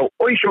of kids, so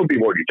I should be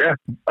worried, yeah?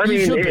 I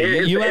mean,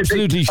 you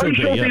absolutely should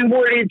be. I should be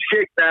worried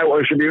sick now.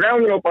 I should be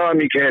rounding up all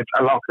my kids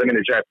and lock them in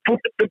a jet.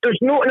 But there's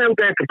nothing out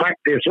there to back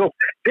this up.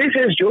 This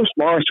is just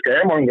more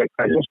scaremongering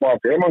and just more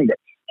fearmongering.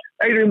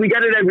 Adrian, we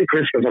get it every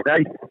Christmas,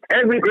 okay?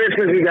 Every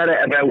Christmas we get it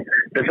about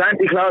the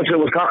Santa Claus who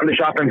was caught in the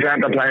shopping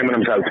centre playing with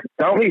himself,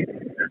 don't we?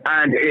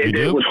 And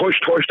it was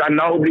hushed and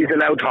nobody's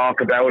allowed to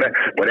talk about it,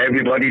 but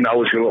everybody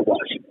knows who it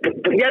was.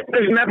 But yet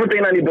there's never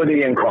been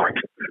anybody in court.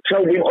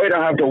 So we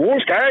either have the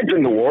worst guards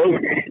in the world,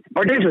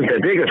 or this is the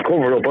biggest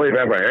cover-up I've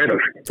ever heard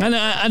of. And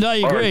I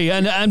agree.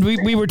 And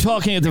we were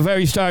talking at the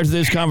very start of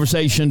this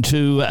conversation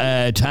to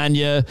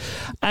Tanya,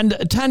 and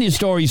Tanya's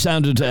story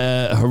sounded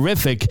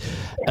horrific.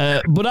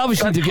 But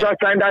obviously... That's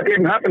not saying that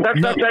didn't happen.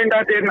 Not saying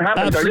that didn't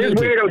happen. Absolutely.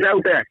 There is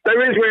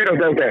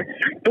weirdos out there.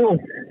 But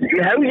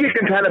how you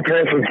can tell a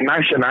person's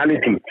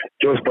nationality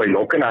just by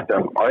looking at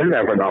them. I'll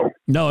never know.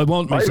 No, I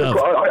won't myself.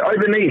 I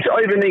have a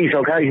niece,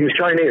 okay, who's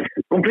Chinese,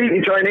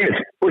 completely Chinese,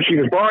 but she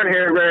was born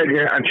here, reared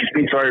here, and she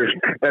speaks Irish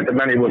better than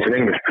many of us in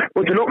English.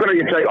 But to look at her,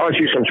 you'd say, oh,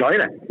 she's from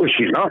China. But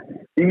she's not.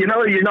 You know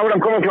what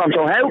I'm coming from.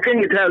 So how can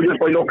you tell just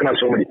by looking at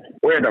somebody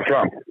where they're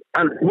from?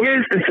 And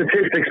where's the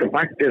statistics to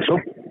back this up?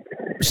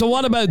 So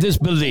what about this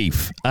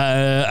belief?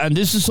 And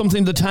this is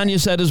something that Tanya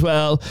said as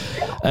well.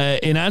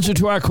 In answer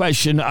to our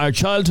question, are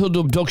childhood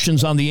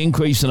abductions on the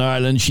increase in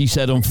Ireland? She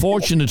said,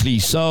 unfortunately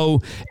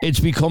so. It's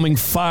becoming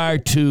far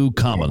too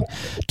common.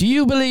 Do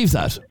you believe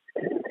that?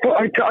 But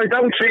I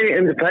don't see it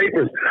in the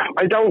papers.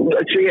 I don't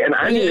see it in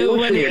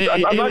any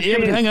I'm not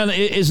seeing hang on,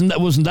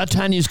 wasn't that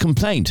Tanya's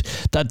complaint?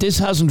 That this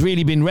hasn't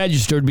really been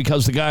registered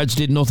because the guards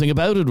did nothing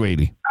about it,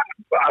 really?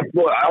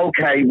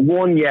 Okay,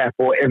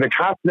 but if it's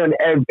happening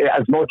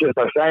as much as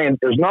they're saying,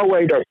 there's no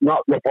way they're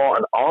not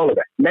reporting all of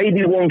it.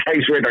 Maybe one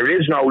case where there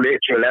is no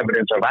literal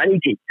evidence of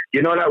anything,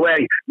 you know, that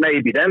way,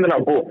 maybe then they're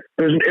not. But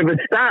if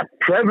it's that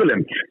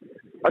prevalent,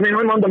 I mean,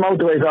 I'm on the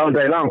motorways all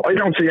day long. I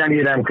don't see any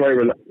of them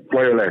clear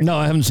alerts. No,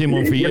 I haven't seen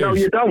one for years. You know,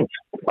 you don't.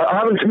 I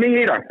haven't seen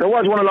me either. There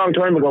was one a long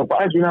time ago,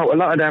 but as you know, a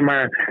lot of them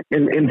are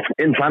in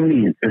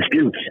family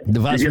disputes. The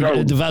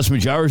vast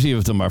majority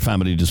of them are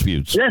family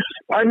disputes. Yes.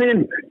 I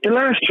mean, the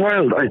last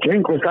child, I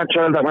think, was that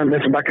child that went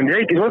missing back in the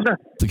 80s, wasn't it?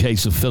 The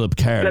case of Philip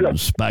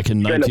Cairns back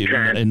in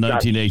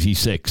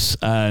 1986.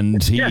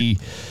 And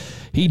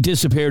he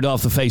disappeared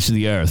off the face of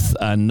the earth,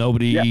 and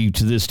nobody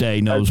to this day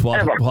knows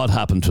what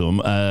happened to him.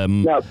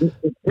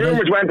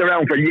 Rumours went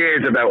around for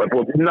years about it,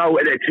 but no,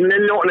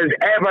 nothing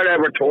has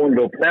ever turned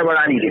up, never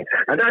anything.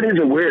 And that is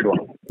a weird one.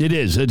 It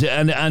is,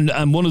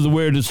 and one of the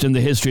weirdest in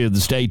the history of the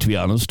state, to be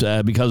honest,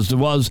 because there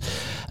was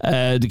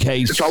the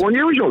case... It's so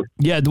unusual.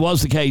 Yeah, there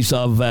was the case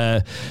of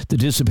the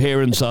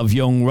disappearance of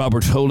young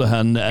Robert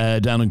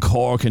Holohan down in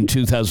Cork in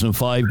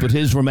 2005, but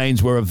his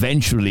remains were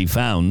eventually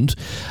found.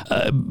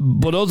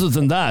 But other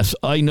than that,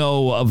 I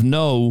know of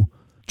no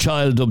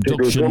child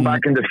abduction. It was one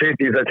back in the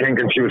 50s, I think,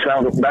 and she was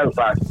found up in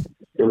Belfast.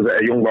 There was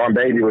a young born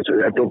baby was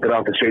abducted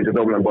off the streets of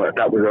Dublin, but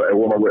that was a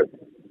woman with,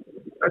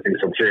 I think,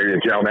 some serious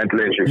mental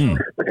issues.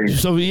 I think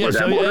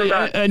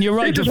and you're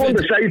right. This is one of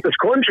the safest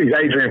countries,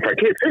 Adrian, for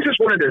kids. This is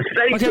one of the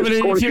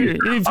safest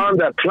countries on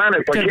the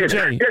planet for kids.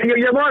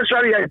 You're more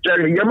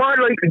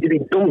likely to be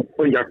dumped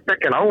by your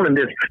freaking owning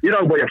this,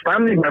 by your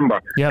family member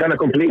than a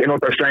complete and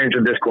utter stranger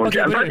in this country.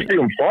 And that's the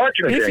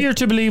unfortunate thing. If you're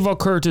to believe what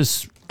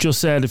Curtis just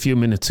said a few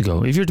minutes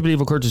ago, he's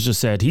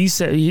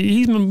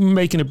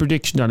making a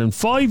prediction that in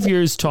 5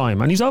 years'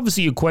 time, and he's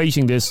obviously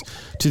equating this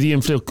to the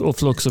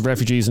influx of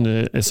refugees and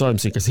asylum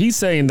seekers. He's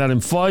saying that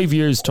in 5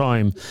 years'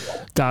 time,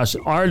 that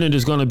Ireland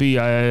is going to be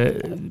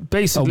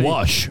basically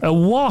a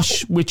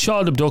wash with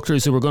child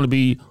abductors who are going to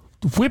be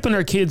whipping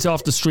our kids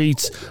off the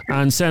streets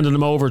and sending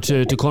them over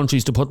to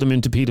countries to put them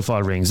into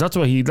paedophile rings. That's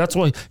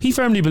why he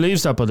firmly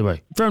believes that, by the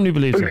way. Firmly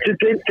believes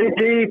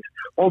that.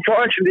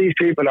 Unfortunately, these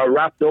people are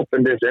wrapped up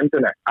in this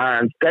internet,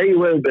 and they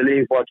will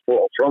believe what's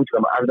put in front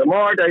of them. And the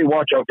more they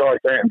watch out those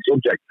certain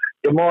subjects,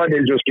 the more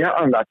they'll just get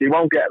on that. They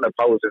won't get an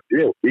opposite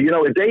view.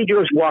 If they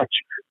just watch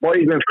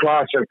migrants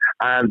crossing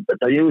and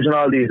they're using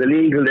all these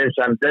illegal this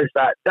and this,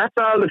 that's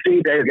all the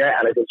feed they'll get.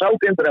 And it'll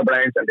soak into their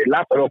brains and they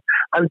lap it up.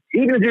 And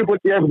even if you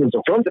put the evidence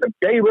in front of them,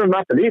 they will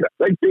not believe it.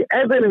 Like, the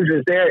evidence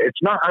is there.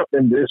 It's not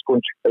happening in this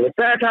country. If it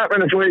starts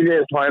happening in 20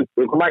 years' time,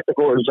 we'll come back to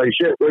court and say,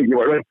 shit, right, you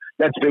were right.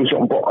 Let's do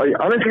something. But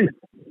honestly,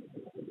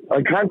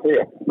 I can't see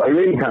it. I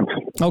really can't.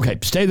 Okay,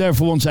 stay there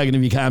for 1 second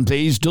if you can,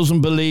 please. Doesn't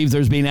believe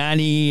there's been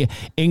any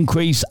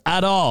increase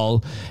at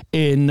all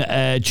in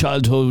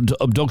childhood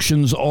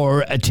abductions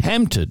or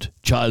attempted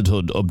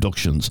childhood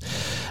abductions.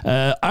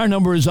 Our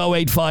number is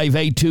 085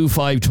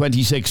 825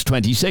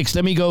 2626.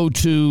 Let me go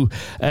to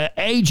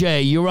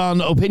AJ. You're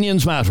on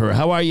Opinions Matter.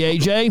 How are you,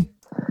 AJ?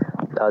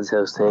 God's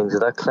house things. Is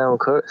that clown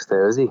Curtis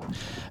there, is he?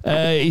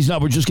 He's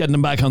not. We're just getting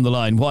him back on the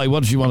line. Why?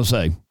 What did you want to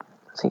say?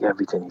 I think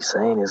everything he's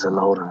saying is a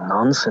load of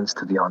nonsense,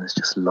 to be honest.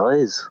 Just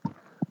lies.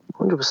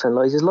 100%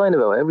 lies. He's lying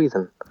about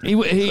everything. He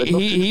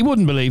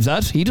wouldn't believe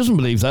that. He doesn't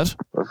believe that.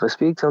 Well, if I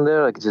speak to him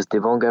there, I could just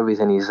debunk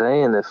everything he's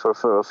saying.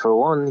 For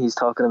one, he's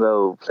talking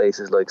about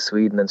places like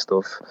Sweden and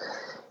stuff.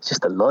 It's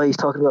just a lie. He's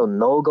talking about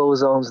no-go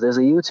zones. There's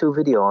a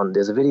video on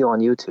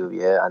YouTube,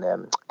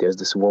 and there's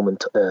this woman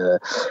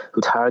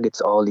who targets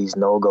all these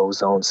no-go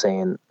zones,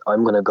 saying,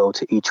 I'm going to go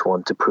to each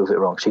one to prove it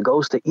wrong. She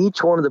goes to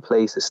each one of the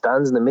places,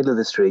 stands in the middle of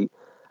the street,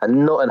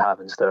 and nothing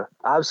happens there.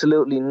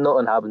 Absolutely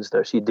nothing happens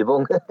there. She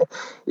debunked.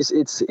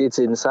 It's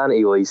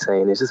insanity what he's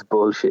saying. It's just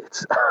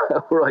bullshit.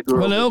 Right.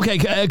 Well,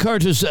 okay,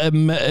 Curtis, let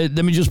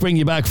me just bring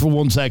you back for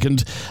 1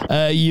 second.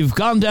 You've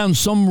gone down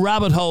some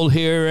rabbit hole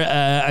here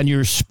and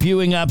you're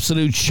spewing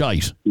absolute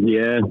shite.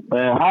 Yeah,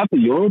 half of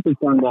Europe has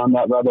gone down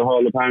that rabbit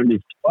hole,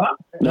 apparently. What?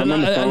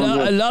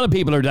 A lot of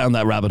people are down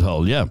that rabbit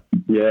hole, yeah.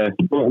 Yeah,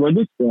 but we're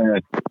just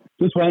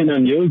waiting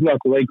on you to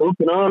wake up,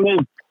 you know what I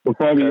mean?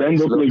 Before we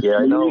end up like,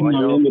 I know.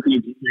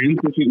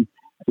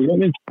 You know what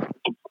I mean?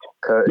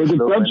 Curtis, Like,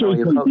 look, I the know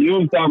you're probably...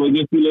 confused that would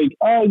just be like,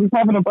 oh, he's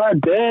having a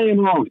bad day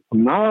and all.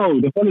 No,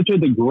 the fella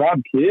tried to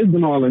grab kids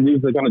and all, and he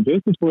was like on a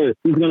justice for it.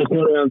 He's going to turn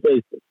around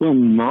and say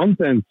some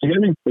nonsense, you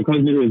know,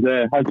 because he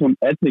was had some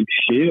ethnic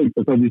shield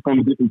because he's from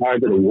a different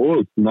part of the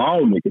world. No,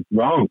 like, it's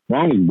wrong.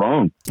 Wrong is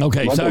wrong.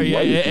 Okay, sorry,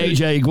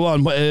 AJ, go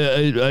on.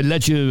 I'll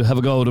let you have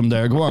a go at him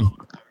there. Go on.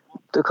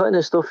 The kind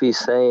of stuff he's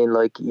saying,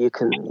 like, you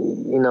can,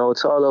 you know,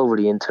 it's all over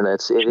the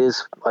internet. It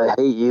is, I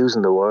hate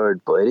using the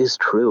word, but it is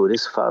true. It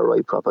is far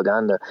right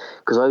propaganda.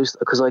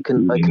 Because I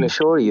can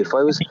assure you, if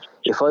I was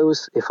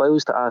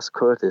to ask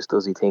Curtis,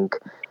 does he think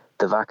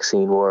the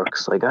vaccine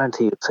works? I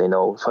guarantee he'd say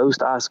no. If I was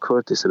to ask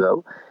Curtis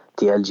about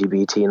the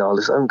LGBT and all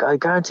this, I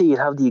guarantee you'd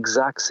have the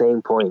exact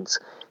same points.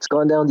 It's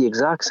gone down the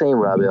exact same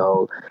rabbit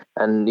hole.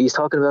 And he's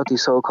talking about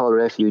these so-called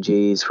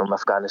refugees from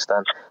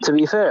Afghanistan. To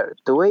be fair,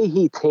 the way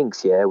he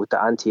thinks, with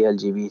the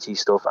anti-LGBT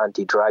stuff,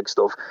 anti-drag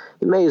stuff,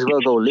 he may as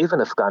well go live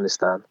in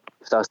Afghanistan,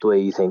 if that's the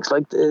way he thinks.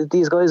 Like,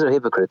 these guys are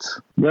hypocrites.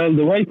 Well,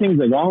 the way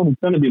things are going, it's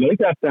going to be like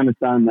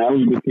Afghanistan now.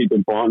 We just keep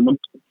importing them.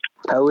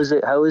 How is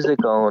it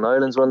going?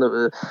 Ireland's one of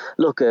the...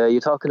 Look, you're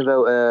talking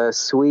about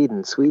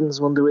Sweden. Sweden's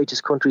one of the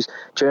richest countries.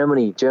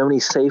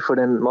 Germany's safer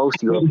than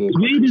most European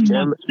countries.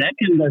 Sweden's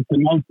second as the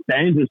most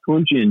dangerous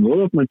country in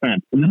Europe, my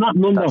friend. And there's not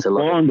number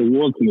 4 in the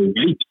world to the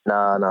right.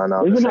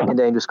 No. The second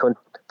dangerous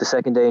country. The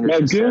second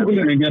dangerous. Well, Google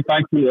it and get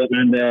back to it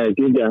and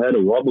give you a head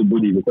of wobble,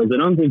 buddy, because I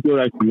don't think you're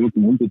actually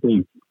looking into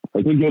things.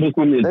 I think you're just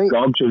one of these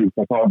dog shits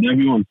that call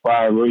everyone's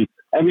far right.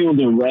 Everyone's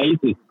a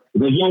racist.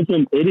 Because you're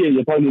some idiot,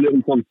 you're probably living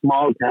in some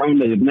small town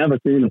that you've never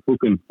seen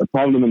a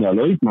problem in their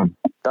life, man.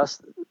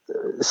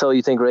 So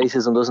you think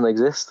racism doesn't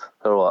exist,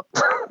 or what?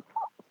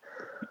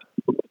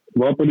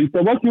 Well, buddy,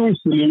 so what's your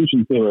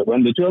solution to it?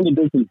 When the children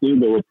doesn't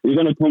do it, you're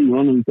going to come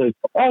running and say,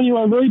 oh, you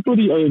are right,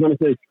 buddy, or you're going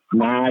to say,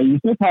 nah, you're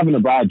just having a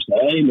bad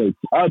day. Like,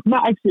 it's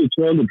not actually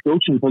a child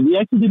abduction, because we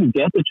actually didn't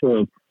get the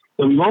child.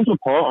 So we won't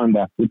report on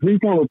that. The police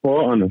won't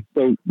report on it.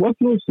 So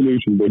what's your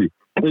solution, buddy?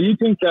 So you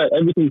think that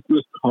everything's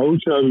just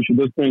culture, we should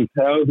just bring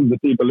thousands of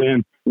people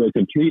in with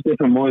complete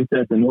different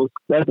mindsets and just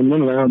let them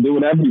run around, do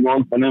whatever you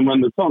want, and then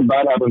when there's something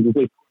bad happens, you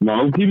say,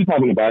 no, he was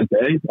having a bad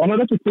day. Oh no,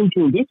 that's a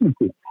cultural difference.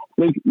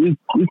 Like, you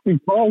can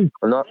call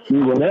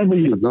whatever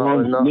you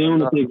want,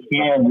 lunatic,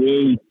 fair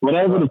way,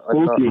 whatever the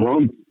fuck you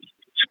want.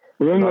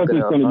 But I'm not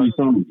just going to be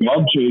some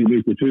job change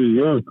for 2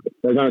 years.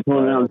 They're going to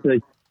turn around and say,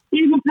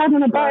 he was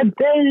having a bad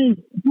day.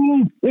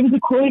 It was a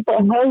cry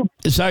for help.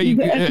 Sorry, he's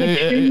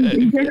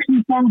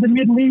actually from the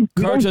Middle East.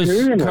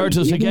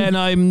 Curtis, again,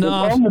 I'm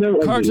not.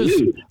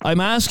 Curtis, I'm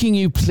asking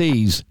you,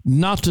 please,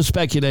 not to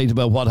speculate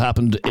about what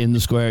happened in the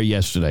square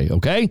yesterday,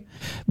 okay?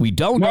 We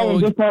don't know. I'm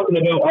just talking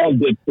about all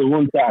the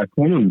ones that are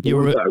coming.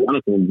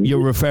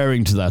 You're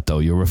referring to that, though.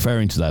 You're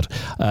referring to that.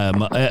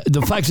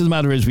 The fact of the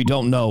matter is we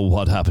don't know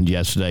what happened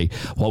yesterday.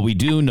 What we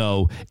do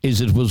know is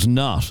it was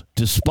not,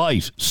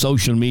 despite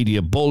social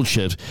media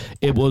bullshit,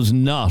 it was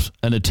not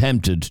an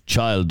attempted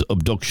child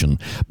abduction.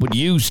 But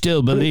you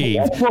still believe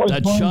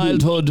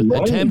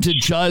that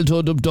attempted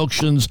childhood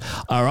abductions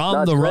are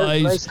on the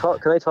rise.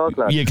 Can I talk,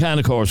 lad? You can,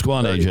 of course. Go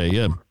on, AJ,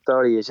 yeah.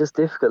 Sorry, it's just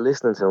difficult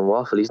listening to him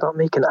waffle. He's not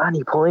making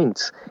any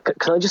points.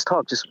 Can I just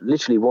talk just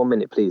literally 1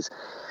 minute, please?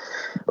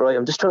 Right,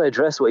 I'm just trying to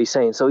address what he's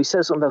saying. So he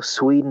says something about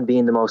Sweden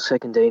being the most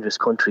second dangerous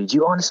country. Do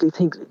you honestly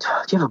think, do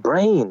you have a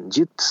brain?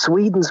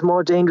 Sweden's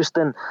more dangerous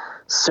than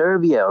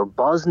Serbia or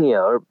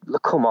Bosnia? Or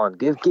look, come on,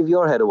 give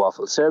your head a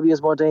waffle.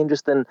 Serbia's more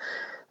dangerous than...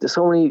 There's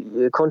so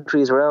many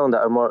countries around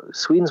that are more...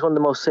 Sweden's one of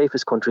the most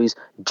safest countries.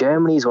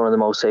 Germany's one of the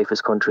most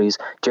safest countries.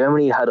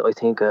 Germany had, I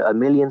think, 1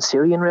 million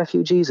Syrian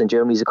refugees, and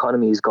Germany's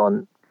economy has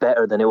gone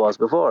better than it was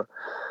before.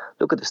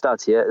 Look at the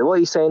stats, What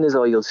he's saying is,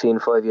 you'll see in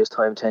 5 years'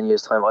 time, 10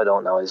 years' time, I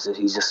don't know.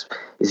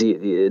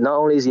 Not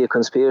only is he a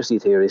conspiracy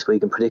theorist, but he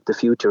can predict the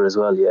future as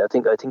well, I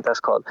think that's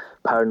called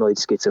paranoid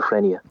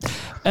schizophrenia.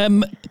 I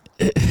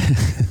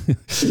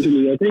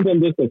think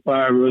I'm just a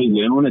far right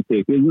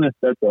lunatic, isn't it?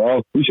 That's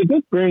all. We should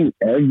just bring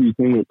every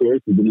single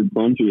person to this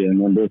country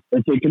and then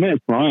if they commit a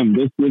crime,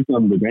 just give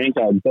them the green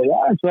card and say,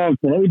 it's all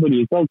to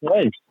everybody, it's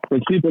okay. But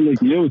people like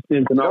you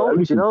seem to know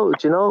everything. Do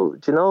you know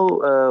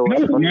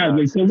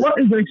so what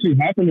is actually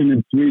happening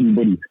in Sweden,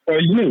 buddy?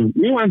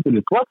 You answer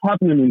this. What's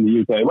happening in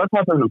the UK? What's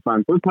happening in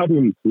France? What's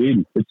happening in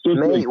Sweden? It's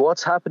just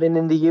what's happening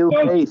in the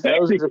UK?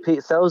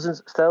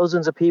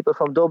 Thousands of people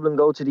from Dublin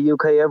go to the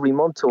UK every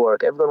month to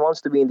work. Everyone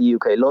wants to be in the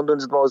UK.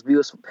 London's the most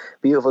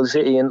beautiful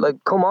city, and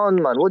come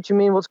on, man, what do you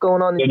mean? What's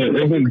going on in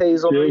the UK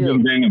is unreal.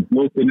 Being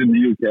abducted in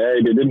the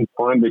UK, they didn't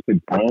find the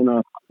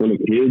container full of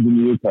kids in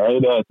the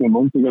UK there a few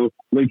months ago.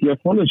 You're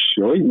full of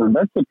shit, man.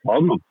 That's the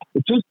problem.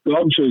 It's just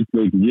gobshites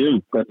like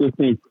you that just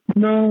think,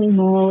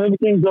 no,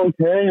 everything's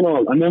okay and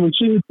all. And then when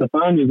she hits the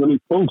fan, you're like,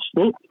 oh,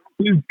 fuck.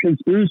 These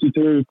conspiracy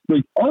theories,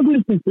 all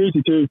these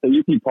conspiracy theories that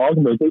you keep talking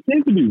about, they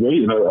seem to be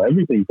right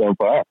everything so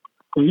far.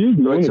 So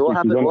what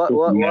happened?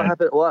 What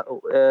happened?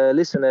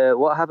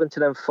 What happened to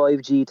them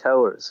 5G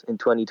towers in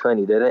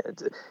 2020? Did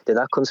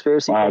that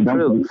conspiracy come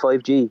true?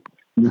 5G.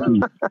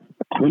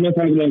 We're not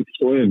talking about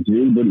spoiled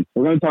you, but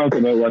we're going to talk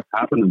about what's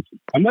happening.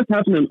 And what's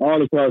happening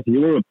all across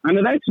Europe. And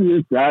it actually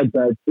is sad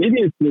that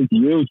idiots like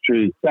you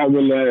three that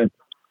will...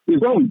 We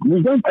don't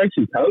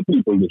actually tell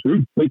people the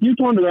truth. Like, you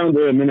turned around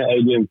there a minute,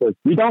 Adrian, said,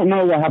 we don't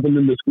know what happened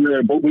in the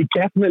square, but we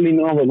definitely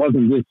know it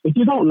wasn't this. If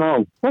you don't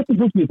know, what's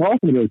supposed to be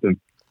talking about then?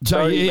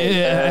 Sorry,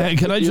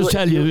 can I just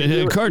tell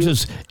you,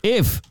 Curtis,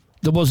 if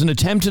there was an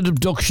attempted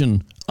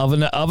abduction of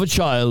a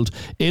child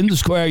in the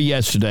square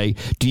yesterday,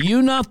 do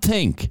you not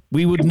think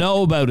we would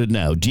know about it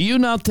now? Do you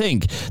not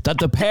think that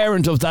the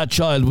parent of that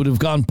child would have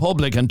gone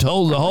public and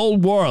told the whole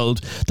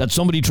world that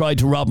somebody tried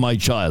to rob my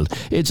child?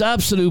 It's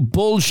absolute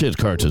bullshit,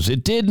 Curtis.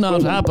 It did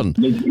not happen.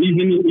 Like,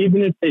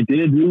 even if they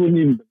did, you wouldn't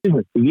even believe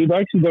it. Because you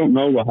actually don't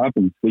know what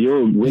happened. So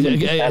you're willing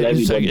to tell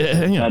everybody.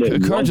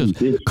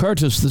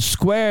 Curtis, the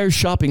Square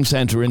shopping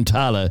centre in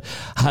Tala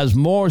has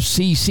more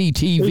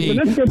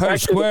CCTV per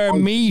square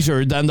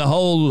metre than the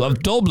whole of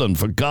Dublin,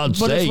 for God's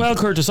sake. But as well,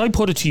 Curtis, I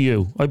put it to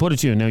you.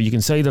 Now, you can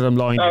say that I'm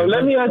lying. No,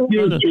 let me ask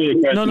you three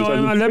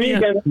questions. Let me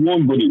against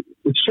one, buddy.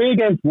 It's three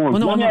against one.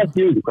 Let me ask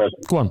you the question.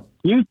 Go on.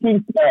 You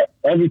think that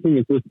everything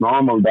is just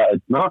normal, that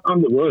it's not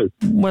on the road?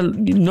 Well,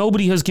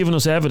 nobody has given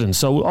us evidence.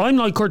 So I'm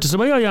like Curtis, the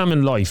way I am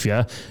in life,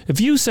 yeah? If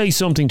you say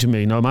something to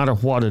me, no matter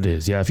what it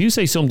is, yeah? If you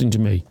say something to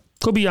me,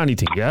 could be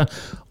anything, yeah?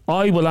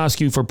 I will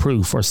ask you for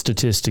proof or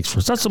statistics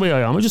first. That's the way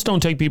I am. I just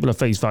don't take people at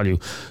face value.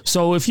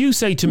 So if you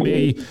say to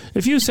me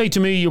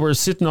you were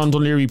sitting on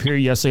Dunleary Pier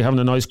yesterday having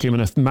an ice cream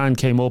and a man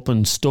came up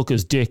and stuck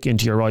his dick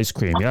into your ice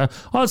cream, yeah?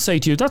 I'll say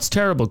to you, that's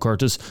terrible,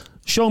 Curtis.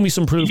 Show me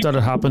some proof that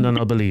it happened and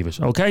I'll believe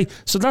it, okay?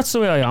 So that's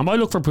the way I am. I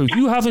look for proof.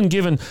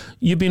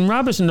 You've been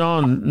rabbiting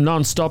on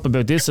non-stop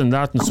about this and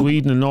that and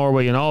Sweden and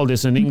Norway and all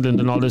this and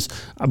England and all this,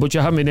 but you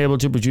haven't been able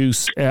to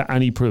produce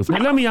any proof. Now,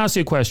 let me ask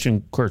you a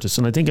question, Curtis,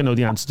 and I think I know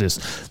the answer to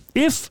this.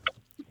 If,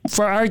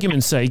 for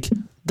argument's sake,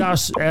 that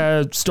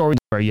story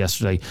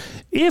yesterday,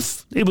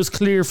 if it was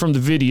clear from the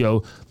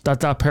video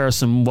that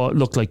person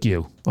looked like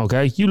you,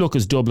 okay? You look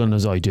as Dublin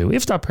as I do.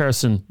 If that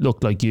person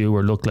looked like you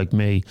or looked like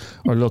me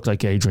or looked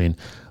like Adrian,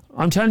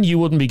 I'm telling you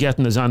wouldn't be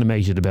getting as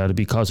animated about it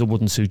because it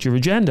wouldn't suit your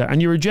agenda.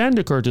 And your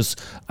agenda, Curtis,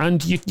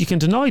 and you can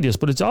deny this,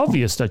 but it's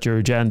obvious that your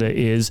agenda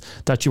is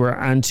that you are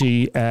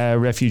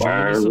anti-refugee.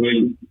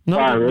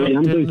 No,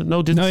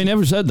 he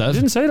never said that. I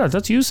didn't say that.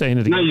 That's you saying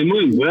it again. No, you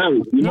might as well.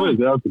 Might as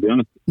well, to be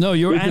honest. No,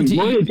 you're anti...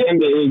 My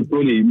agenda is,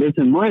 buddy,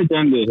 my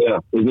agenda here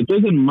is it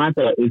doesn't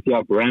matter if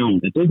you're brown.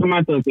 It doesn't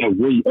matter if you're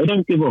white. I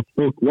don't give a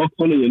fuck what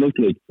colour you look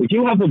like. If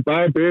you have a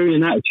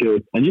barbarian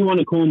attitude and you want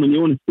to come and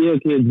you want to steal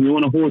kids and you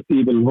want to hurt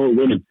people and hurt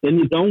women, then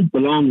you don't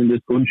belong in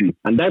this country.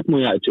 And that's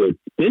my attitude.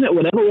 Spin it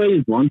whatever way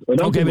you want. But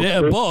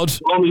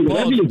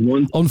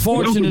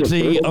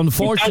unfortunately,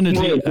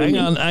 hang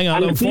on,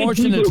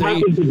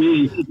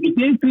 unfortunately... If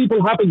these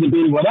people happen to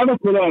be whatever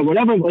colour,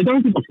 whatever, I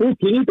don't give a fuck.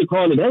 You need to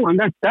call it out, and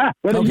that's that.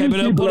 Okay, but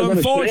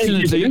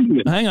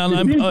unfortunately, hang on,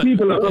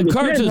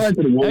 Curtis,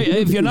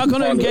 if you're not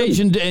going to engage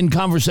in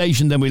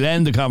conversation, then we'll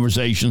end the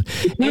conversation.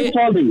 The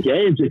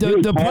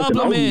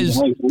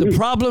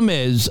problem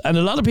is, and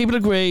a lot of people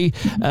agree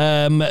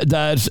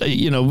that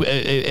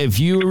if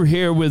you're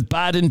here with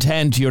bad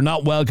intent, you're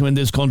not welcome in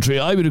this country.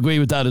 I would agree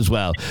with that as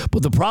well.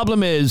 But the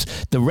problem is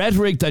the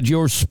rhetoric that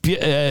you're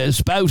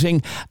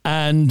spouting,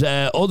 and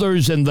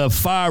others in the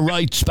far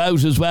right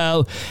spout as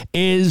well,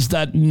 is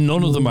that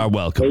none of them are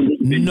welcome.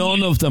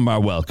 None of them are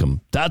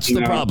welcome. That's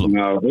the problem.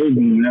 No,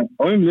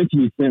 I'm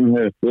literally sitting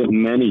here with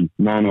many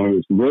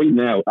non-Irish right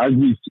now. As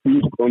we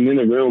speak, I'm in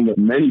a room with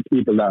many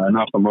people that are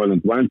not from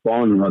Ireland, who aren't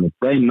born in Ireland.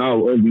 They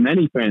know I have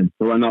many friends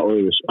who are not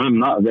Irish. I'm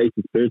not a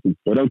racist person,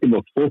 so I don't give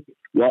a fuck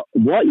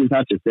what you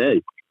have to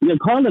say. You're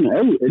calling it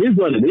out. It is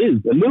what it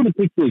is. The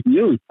lunatics like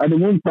you are the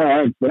ones that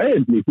are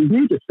afraid. You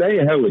need to say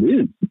it how it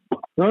is.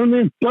 You know what I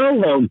mean?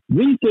 Go home,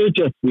 research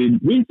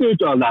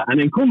all that, and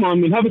then come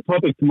on, we'll have a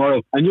topic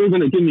tomorrow, and you're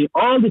going to give me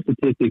all the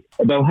statistics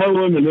about how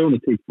I'm a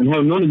lunatic and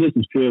how none of this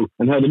is true,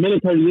 and how the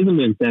military isn't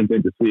being sent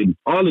into Sweden.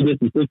 All of this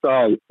is just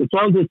it's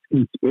all this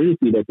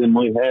conspiracy that's in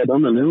my head.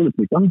 I'm a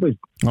lunatic. Oh,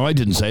 I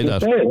didn't say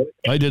that.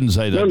 I didn't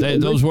say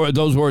that. Those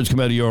words come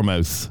out of your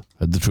mouth,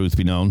 the truth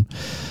be known.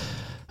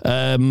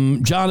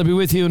 John, I'll be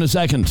with you in a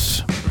second.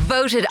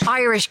 Voted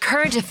Irish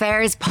Current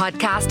Affairs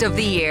Podcast of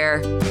the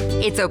Year.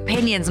 It's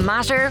Opinions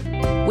Matter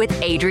with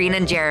Adrian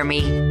and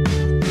Jeremy.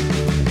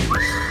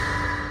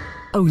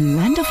 Oh,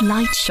 Land of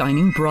Light,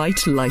 shining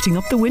bright, lighting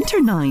up the winter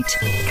night.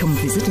 Come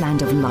visit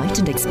Land of Light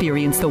and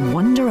experience the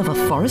wonder of a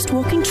forest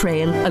walking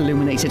trail,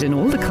 illuminated in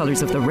all the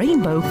colours of the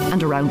rainbow,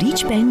 and around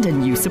each bend a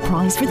new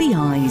surprise for the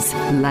eyes.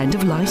 Land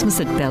of Light is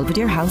at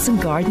Belvedere House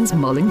and Gardens,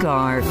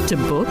 Mullingar. To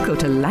book, go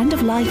to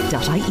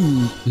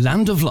landoflight.ie.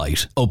 Land of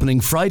Light, opening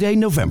Friday,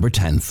 November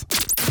 10th.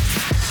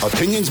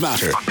 Opinions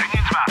Matter.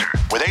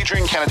 With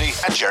Adrian Kennedy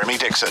and Jeremy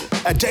Dixon,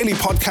 a daily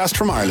podcast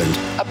from Ireland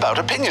about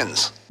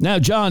opinions. Now,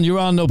 John, you're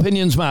on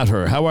Opinions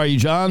Matter. How are you,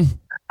 John?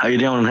 How you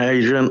doing,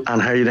 Adrian?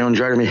 And how you doing,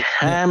 Jeremy?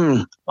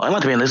 I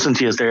want to be listening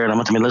to you there, and I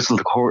want to be listening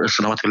to Curtis,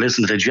 and I want to be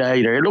listening to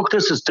Jay there. Look,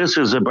 this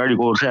is a very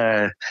good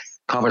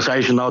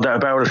conversation, no doubt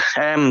about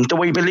it. Do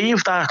we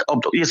believe that?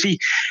 You see,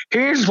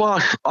 here's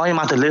what I'm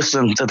at to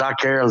listen to that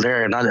girl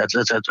there, and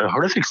it's a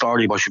horrific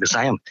story what she was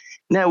saying.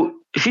 Now,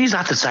 she's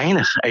at to saying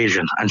it,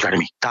 Adrian and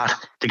Jeremy, that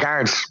the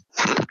guards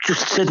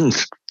just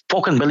didn't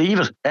fucking believe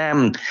it.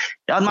 I'm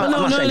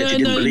not saying that they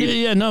didn't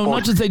believe it.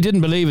 Not that they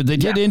didn't believe it. They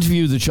did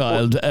interview the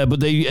child, but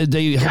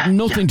they had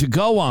nothing to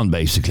go on,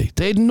 basically.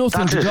 They had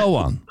nothing to go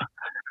on.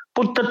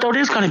 But there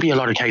is going to be a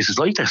lot of cases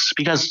like this,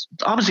 because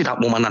obviously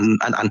that woman,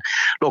 and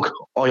look,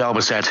 I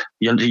always said,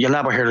 you'll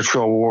never hear the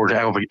true word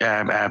out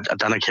of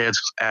than a kid's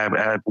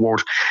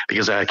word,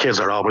 because kids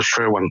are always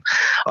true, and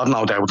I've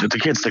no doubt that the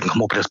kids didn't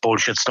come up with this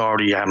bullshit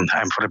story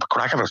for the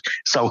crack of it.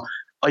 So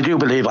I do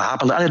believe it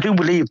happened, and I do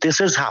believe this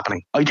is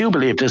happening. I do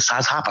believe this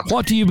has happened.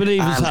 What do you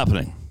believe is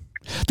happening?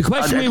 The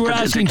question we were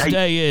asking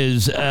today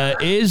is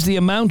the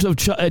amount of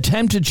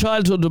attempted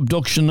childhood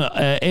abduction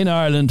in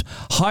Ireland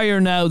higher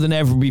now than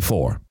ever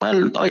before?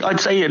 Well, I'd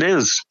say it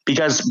is,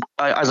 because,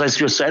 as I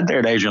just said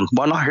there, Adrian,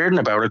 we're not hearing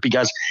about it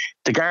because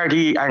the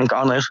Gardaí aren't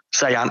going to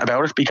say anything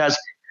about it because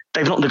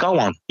they've nothing to go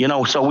on,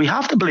 so we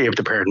have to believe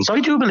the parents. I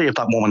do believe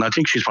that woman. I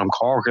think she's from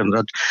Cork and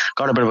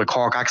got a bit of a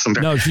Cork accent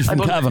there. No, she's from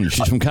Cavan.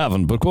 She's from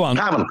Cavan, but go on.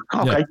 Cavan,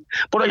 okay. Yeah.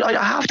 But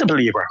I have to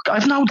believe her.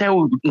 I've no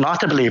doubt not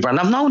to believe her, and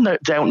I've no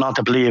doubt not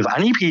to believe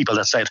any people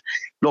that said,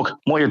 look,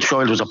 my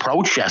child was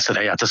approached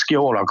yesterday at the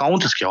school or going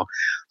to school.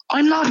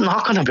 I'm not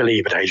going to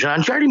believe it, Adrian.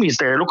 And Jeremy's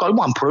there. Look, I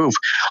want proof.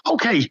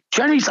 Okay,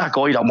 Jeremy's that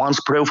guy that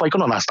wants proof. I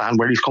can understand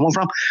where he's coming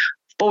from.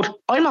 But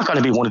I'm not going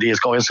to be one of these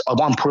guys. I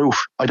want proof.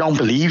 I don't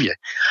believe you.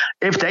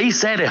 If they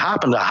said it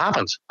happened, it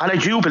happened. And I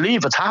do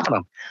believe it's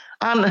happening.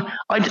 And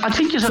I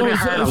think it's a bit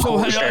hard on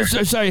coach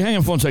there. Sorry, hang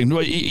on for 1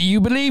 second.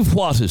 You believe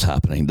what is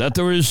happening? That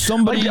there is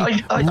somebody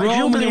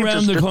roaming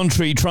around the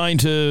country trying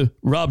to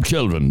rob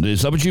children?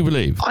 Is that what you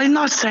believe? I'm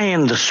not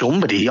saying there's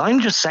somebody. I'm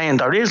just saying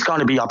there is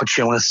going to be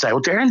opportunists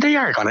out there, and they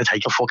are going to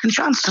take a fucking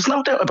chance. There's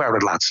no doubt about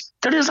it, lads.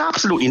 There is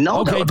absolutely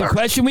no doubt about it. Okay, the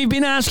question we've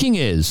been asking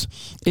is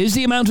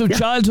the amount of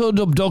childhood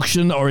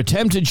abduction or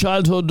attempted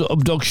childhood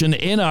abduction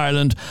in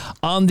Ireland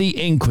on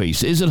the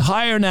increase? Is it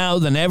higher now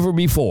than ever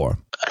before?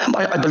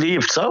 I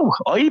believe so.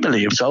 I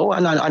believe so,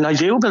 and I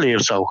do believe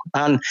so.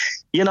 And,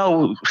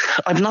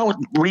 I've no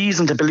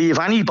reason to believe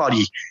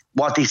anybody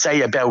what they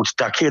say about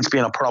their kids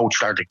being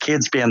approached or the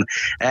kids being,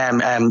 now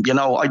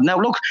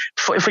look,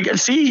 if I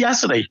see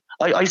yesterday,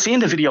 I seen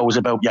the videos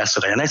about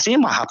yesterday, and I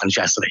seen what happened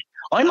yesterday.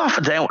 I'm not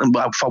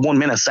for 1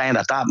 minute saying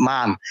that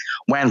man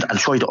went and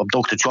tried to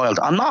abduct a child.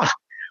 I'm not.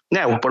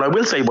 Now, but I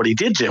will say what he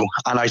did do,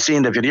 and I've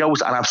seen the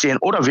videos, and I've seen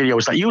other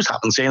videos that you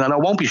haven't seen, and I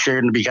won't be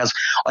sharing them because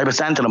I was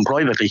sent to them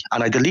privately,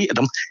 and I deleted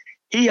them.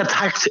 He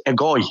attacked a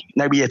guy.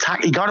 Now,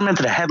 he got him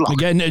into the headlock.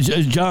 Again,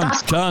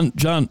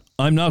 John,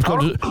 I'm not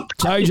going to...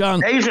 Sorry,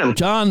 John. Asian.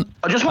 John.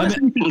 I just want to say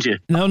something to you.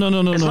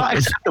 No.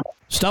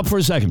 Stop for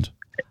a second.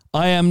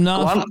 I am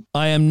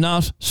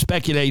not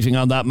speculating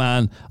on that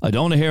man. I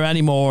don't want to hear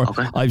any more.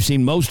 Okay. I've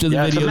seen most of the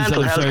videos.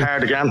 Mental health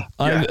card again.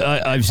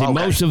 I've seen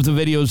most of the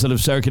videos that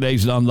have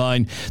circulated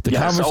online.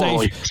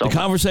 The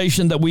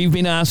conversation that we've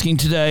been asking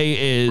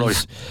today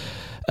is...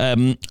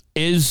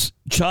 is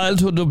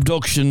childhood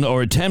abduction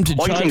or attempted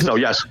childhood... I think so,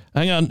 yes.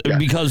 Hang on,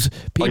 because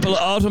people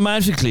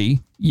automatically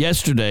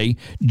yesterday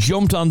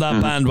jumped on that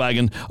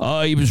bandwagon.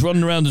 He was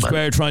running around the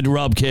square trying to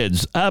rob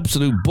kids.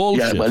 Absolute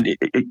bullshit. Yeah, well,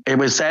 it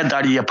was said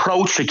that he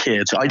approached the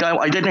kids. I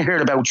didn't hear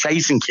about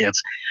chasing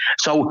kids.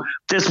 So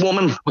this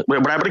woman,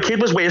 whatever the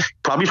kid was with,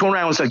 probably turned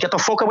around and said, get the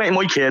fuck away from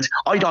my kids.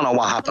 I don't know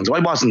what happened. I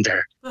wasn't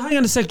there. Hang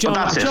on a sec,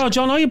 John.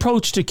 John, I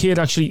approached a kid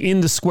actually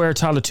in the square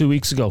Tala 2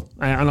 weeks ago,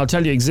 and I'll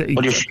tell you exactly.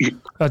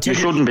 But you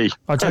shouldn't be.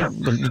 That's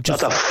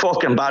a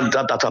fucking bad.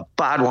 That's a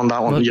bad one.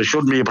 That one. Well, you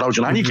shouldn't be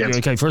approaching any kids.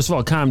 Okay, first of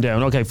all, calm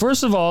down. Okay,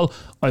 first of all,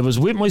 I was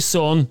with my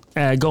son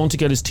going to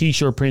get his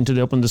T-shirt printed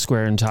up in the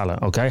square in Tala.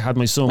 Okay, had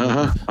my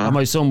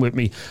son, with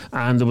me,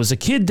 and there was a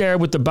kid there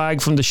with the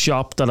bag from the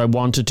shop that I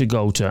wanted to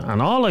go to,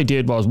 and all I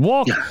did was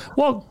walk.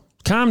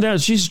 Calm down.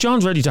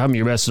 John's ready to have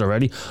me arrested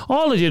already.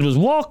 All I did was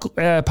walk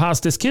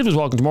past this kid was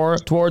walking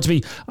towards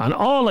me, and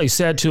all I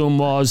said to him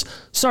was,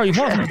 sorry,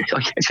 what?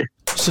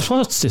 So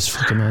what's this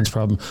fucking man's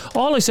problem?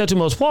 All I said to him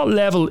was, what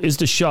level is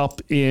the shop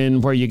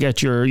in where you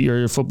get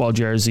your football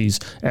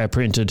jerseys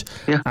printed?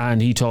 Yeah. And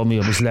he told me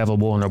it was level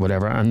 1 or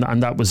whatever,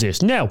 and that was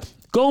it. Now,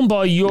 going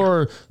by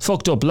your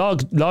fucked up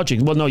logic,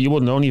 well, no, you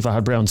wouldn't, only if I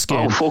had brown skin.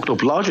 Oh, fucked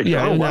up logic?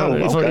 Yeah, oh, wow.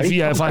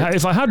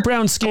 If I had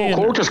brown skin...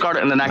 Curtis got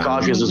it in the neck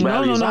off you as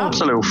well. He's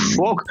absolute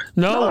fuck.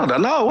 No,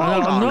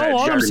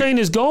 all I'm saying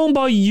is going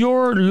by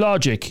your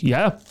logic,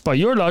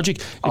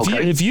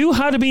 if you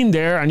had been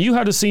there and you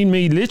had seen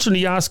me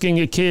literally asking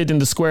a kid in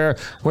the square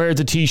where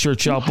the T-shirt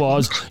shop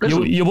was,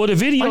 you would have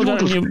videoed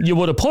that and you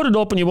would have put it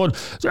up and you would,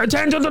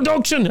 attempted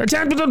abduction.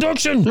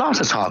 Not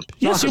at all.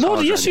 Yes, you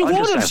would. Yes, you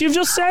would have. You've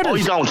just said it.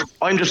 I don't.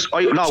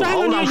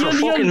 Hold on for a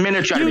fucking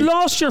minute, Jeremy. You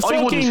lost your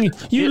fucking...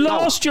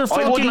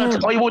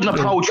 I wouldn't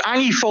approach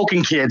any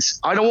fucking kids.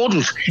 I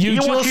wouldn't.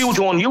 What you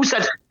done? You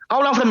said...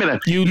 Hold on for a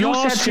minute. You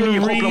said to me a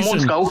couple of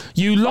months ago...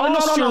 You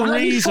lost your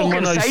reason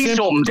when I said...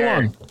 Go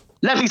on.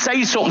 let me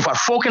say something for a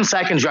fucking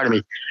second,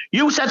 Jeremy.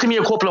 You said to me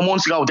a couple of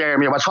months ago there,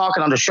 we were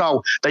talking on the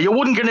show, that you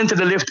wouldn't get into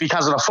the lift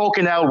because of the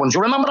fucking L ones.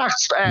 You remember that,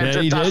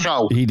 that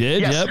show? He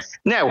did, yes. Yep.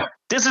 Now,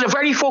 this is the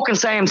very fucking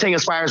same thing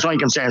as far as I'm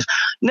concerned.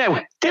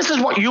 Now, this is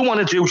what you want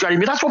to do,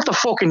 Jeremy. That's up to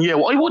fucking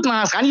you. I wouldn't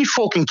ask any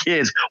fucking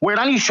kid where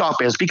any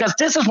shop is, because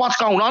this is what's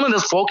going on in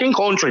this fucking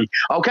country,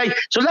 okay?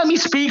 So let me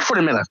speak for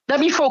a minute. Let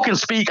me fucking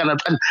speak and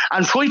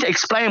try to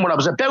explain what I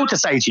was about to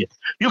say to you.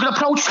 You can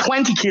approach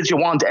 20 kids you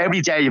want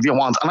every day if you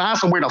want and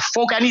ask them where the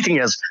fuck anything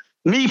is.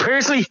 Me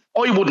personally,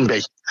 I wouldn't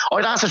be.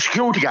 I'd ask a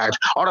security guard,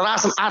 or I'd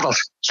ask an adult.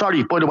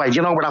 Sorry, by the way, do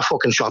you know where that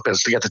fucking shop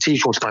is to get the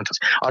t-shirts printed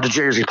or the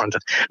jersey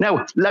printed?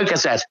 Now, like I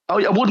said,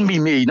 it wouldn't be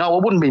me. No,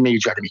 it wouldn't be me,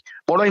 Jeremy.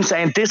 But I'm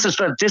saying this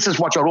is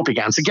what you're up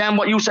against. Again,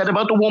 what you said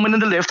about the woman in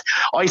the lift,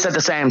 I said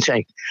the same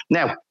thing.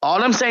 Now,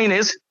 all I'm saying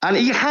is, and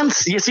you can't,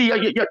 you see,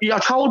 you're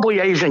told by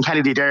Adrian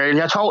Kennedy there, and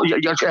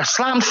you're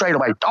slammed straight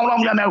away. Don't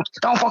open your mouth.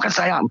 Don't fucking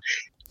say anything.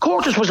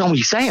 Curtis was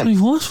only saying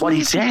what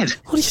he said.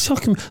 What are you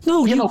talking about?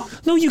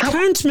 No, you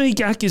can't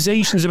make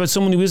accusations about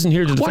someone who isn't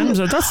here to defend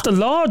himself. That's the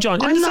law, John.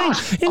 In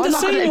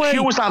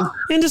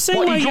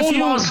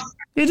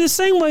the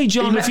same way,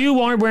 John, if you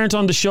weren't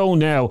on the show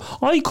now,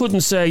 I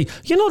couldn't say,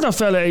 you know that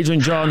fella Adrian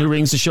John who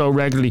rings the show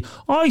regularly,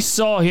 I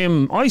saw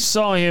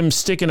him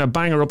sticking a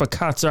banger up a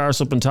cat's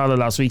arse up in Tala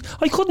last week.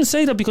 I couldn't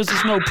say that because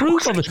there's no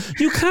proof of it.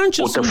 You can't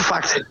just... But the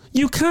fact...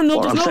 You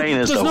cannot...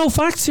 There's no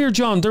facts here,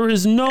 John. There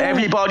is no...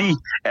 Everybody...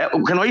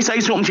 can I say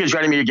something to you,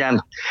 Jeremy,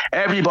 again?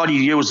 Everybody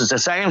uses the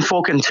same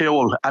fucking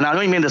tool, and I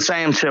don't mean the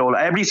same tool.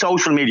 Every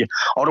social media.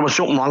 Oh, there was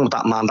something wrong with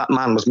that man. That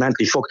man was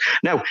mentally fucked.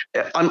 Now,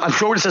 I'm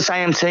sure it's the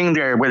same thing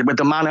there with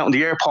the man out in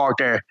the airport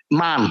there.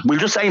 Man, we'll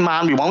just say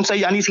man, we won't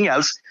say anything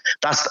else.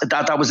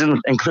 That was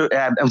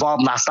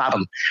involved in that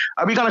stabbing.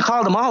 Are we going to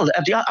call them all?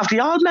 Have they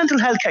all mental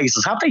health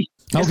cases, have they?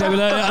 Okay,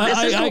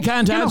 I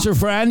can't answer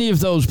for any of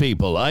those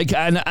people. I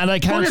can't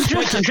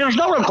speculate. There's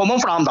no one coming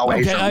from though.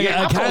 Okay,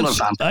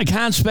 I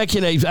can't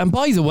speculate. And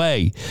by the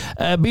way,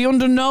 be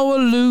under no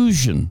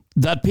illusion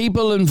that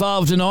people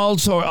involved in all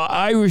sorts,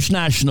 Irish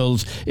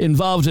nationals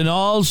involved in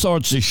all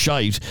sorts of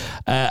shite,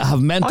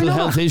 have mental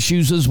health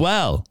issues as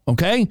well.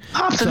 Okay,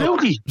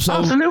 absolutely.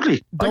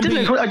 I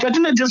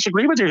didn't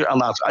disagree with you on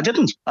that. I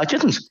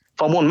didn't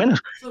for 1 minute.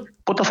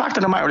 But the fact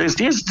of the matter is,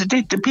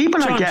 the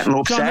people are getting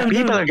upset.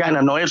 People are getting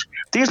annoyed.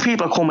 These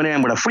people are coming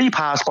in with a free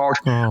passport,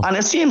 and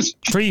it seems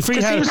free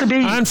seems to be,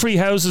 and free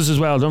houses as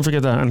well. Don't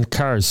forget that, and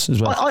cars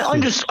as well.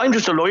 I'm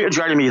just delighted,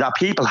 Jeremy, that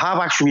people have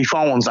actually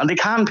phones and they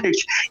can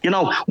pitch.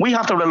 We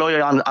have to rely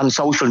on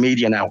social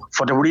media now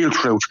for the real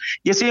truth.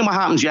 You see what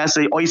happened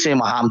yesterday. I see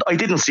what happened. I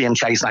didn't see him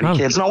chasing any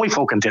kids. No, I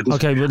fucking didn't.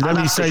 Okay, but let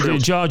me say to you,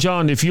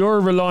 John, if you're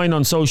relying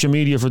on social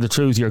media for the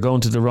truth, you're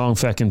going to the wrong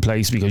fucking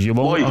place, because you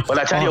won't. Well,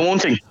 I tell you one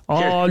thing.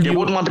 You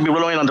wouldn't want to be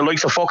relying on the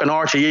likes of fucking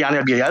RTE and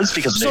everybody else,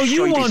 because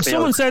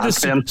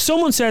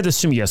someone said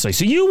this to me yesterday.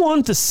 So you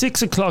want the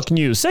 6 o'clock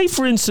news? Say,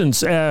 for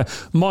instance,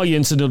 my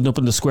incident up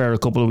in the square a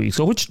couple of weeks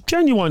ago, which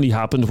genuinely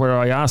happened, where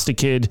I asked a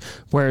kid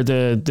where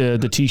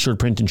the t-shirt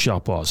printing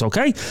shop was.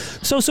 Okay,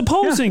 so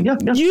supposing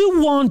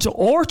you want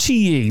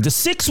RTE, the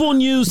 6-1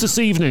 news this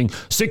evening,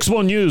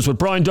 6-1 news with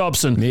Brian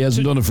Dobson. He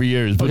hasn't done it for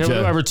years. But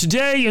however,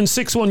 today in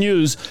 6-1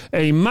 news,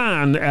 a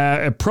man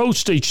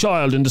approached a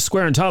child in the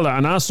square in Tala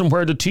and asked him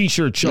where the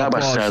t-shirt shop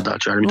was. Never said that,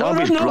 Jeremy. Don't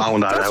be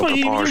blowing that out of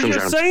proportion,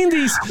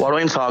 Jeremy. What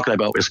I'm talking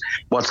about is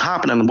what's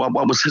happening. What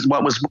was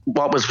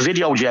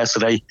videoed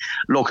yesterday.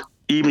 Look,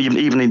 even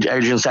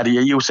Adrian said it,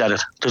 you said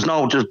it.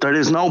 There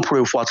is no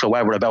proof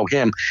whatsoever about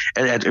him.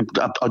 I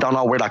don't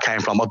know where that came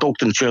from.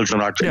 Abducting children,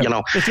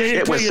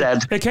 it was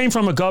said it came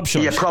from a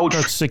gobshot.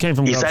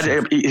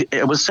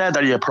 It was said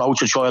that he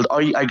approached a child.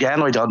 I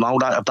don't know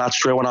if that's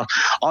true or not.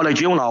 All I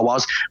do know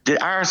was the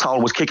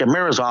arsehole was kicking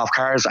mirrors off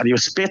cars, and he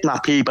was spitting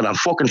at people and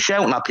fucking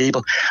shouting at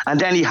people. And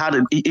then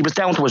he was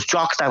down to his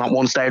jocks down at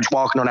one stage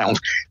walking around.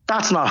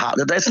 That's not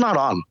happening. It's not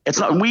on. It's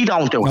not. We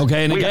don't do it.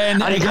 Okay, and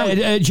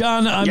again,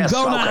 John, I'm going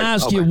to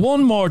ask you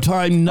one more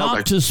time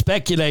not to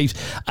speculate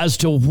as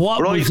to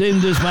what was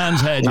in this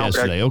man's head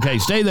yesterday. Okay,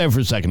 stay there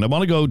for a second. I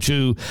want to go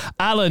to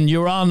Alan.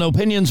 You're on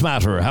Opinions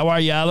Matter. How are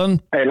you,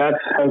 Alan? Hey, lads.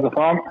 How's the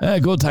form?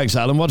 Good, thanks,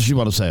 Alan. What did you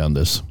want to say on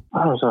this?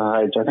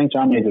 I think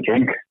John needs a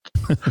drink.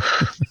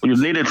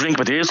 You need a drink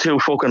with these two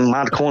fucking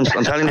mad cunts.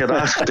 I'm telling you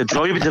that. They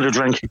drive you to the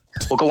drink.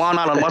 Well, go on,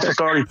 Alan. What's the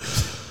story?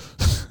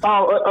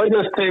 I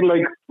just think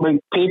when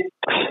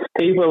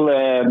people,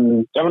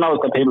 ever notice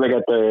that people that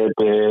get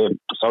the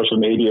social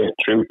media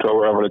truth or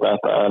whatever like that,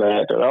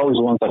 they're always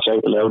the ones that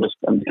shout the loudest,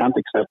 and they can't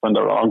accept when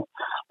they're wrong.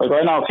 Like,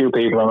 I know a few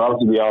people, and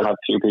obviously we all have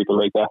a few people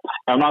like that.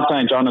 I'm not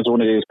saying John is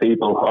one of these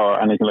people or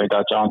anything like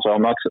that, John, so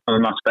I'm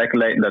not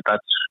speculating that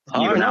that's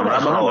even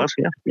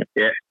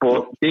Yeah,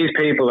 but these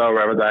people or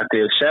whatever that,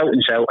 they'll shout,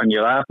 and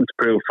you'll ask them to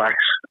prove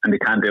facts, and they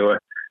can't do it.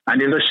 And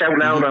you'll just shout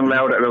louder and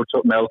louder about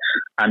something else,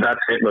 and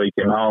that's it,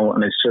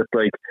 and it's just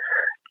like,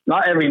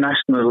 not every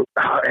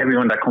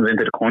everyone that comes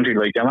into the country,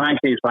 like, your man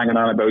keeps banging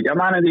on about, your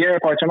man in the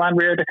airport, your man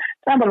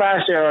remember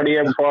last year or the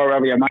year before,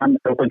 your man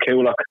up in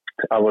Coolock,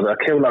 was a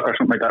Killock or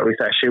something like that, we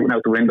started shooting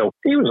out the window.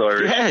 He was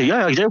Irish.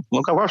 Yeah, I do.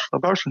 Of course.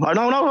 I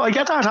know, I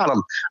get that,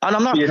 Alan. And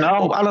I'm not,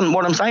 Alan,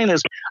 what I'm saying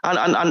is,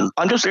 and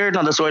I'm just erring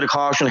on the side of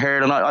caution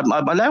here, and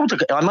I'm allowed to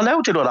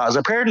do that as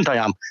a parent, I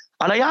am.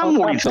 And I am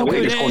worried the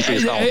way this country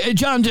is going.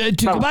 John, to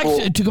go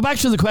back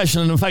to the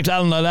question, and in fact,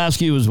 Alan, I'll ask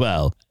you as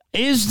well.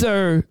 Is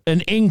there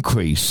an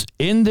increase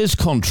in this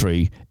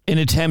country in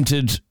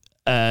attempted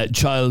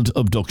child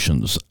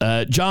abductions?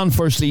 John,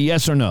 firstly,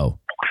 yes or no?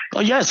 Oh,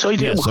 yes, I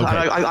do. Yes, okay.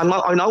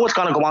 I know it's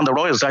going to go on the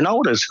rise. I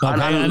know it is. Okay.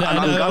 And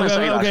I'm going to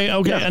say that.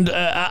 Okay. Yeah. And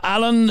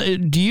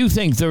Alan, do you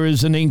think there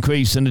is an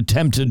increase in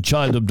attempted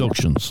child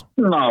abductions?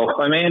 No,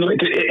 I mean,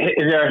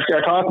 if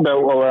you're talking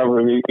about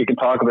whatever, we can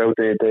talk about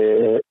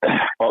the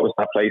what was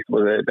that place?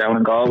 Was it down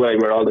in Galway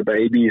where all the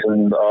babies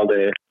and all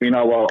the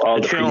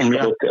all the film, and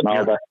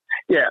all that.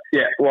 Yeah,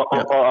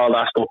 all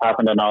that stuff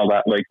happened and all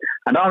that, like,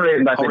 and not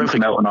really that didn't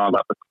come out and all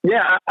that. But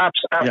yeah,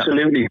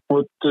 absolutely.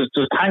 But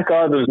just thank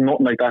God there's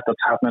nothing like that that's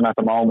happening at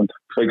the moment.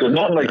 Like there's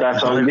nothing like that.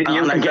 So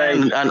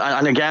again,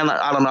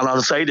 Alan, and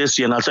I'll say this,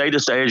 and I'll say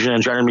this to Adrian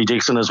and Jeremy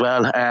Dixon as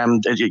well.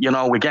 Again,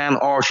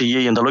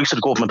 RTE and the likes of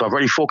the government are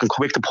very fucking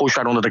quick to push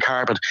that under the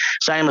carpet.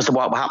 Same as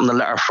what happened in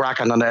Letter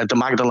Frack and the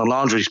Magdalene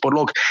laundries. But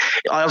look,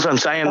 as I'm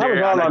saying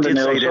there, and I did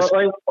say this.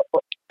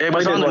 It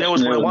was on the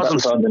news, but it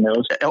wasn't.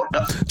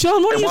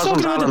 John, what are you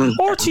talking about?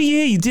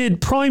 RTE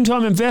did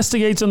primetime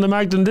investigates on the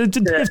Magdalene. They've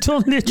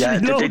done literally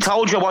they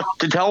told you what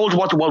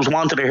was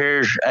wanted to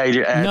hear.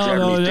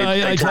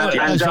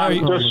 I'm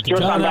sorry.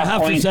 Just on that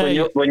point,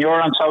 when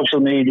you're on social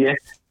media,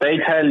 they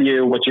tell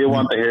you what you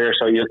want to hear,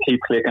 so you keep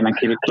clicking and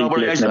keep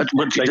listening.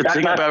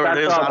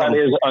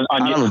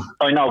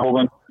 I know,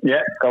 but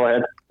yeah, go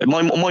ahead.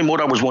 My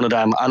mother was one of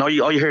them, and I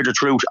hear the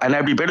truth and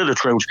every bit of the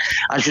truth,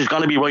 and she's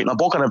going to be writing a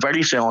book on it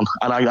very soon,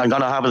 and I'm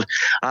going to have it,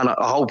 and I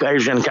hope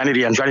Adrian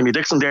Kennedy and Jeremy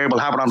Dixon there will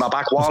have it on the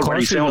back wall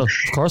very soon. Of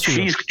course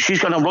she's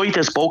going to write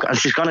this book, and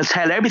she's going to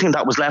tell everything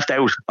that was left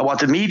out, and what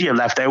the media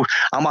left out,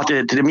 and what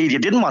the media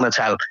didn't want to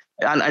tell.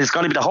 And it's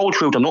going to be the whole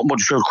truth and nothing but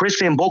the truth.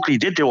 Christine Buckley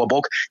did do a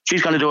book.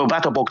 She's going to do a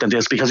better book than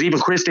this, because even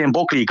Christine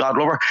Buckley, God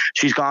love her,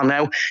 she's gone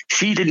now.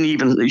 She didn't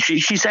even,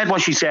 she said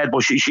what she said,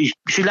 but she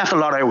left a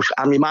lot out.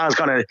 And my man's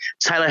going to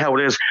tell her how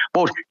it is.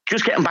 But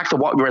just getting back to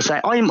what we were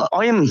saying,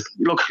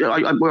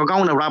 we're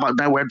going a rabbit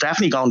now. We're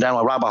definitely going down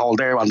a rabbit hole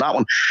there on that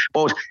one.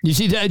 But you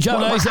see,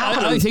 John,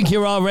 I think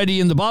you're already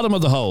in the bottom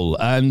of the hole,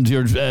 and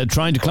you're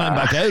trying to climb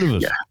back out of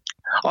it. Yeah.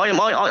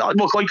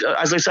 Look,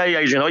 as I say,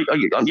 Adrian,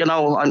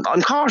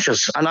 I'm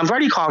cautious, and I'm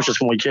very cautious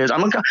for my kids.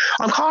 I'm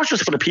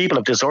cautious for the people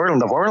of this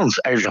island of Ireland,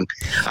 Adrian.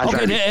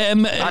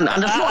 And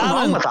there's nothing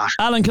wrong with that.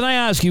 Alan, can I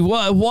ask you,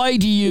 why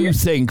do you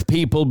think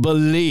people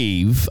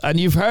believe, and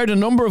you've heard a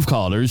number of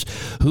callers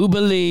who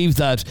believe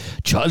that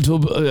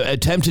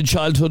attempted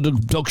childhood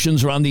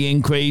abductions are on the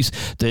increase,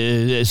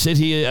 the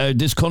city,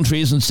 this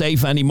country isn't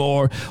safe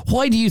anymore.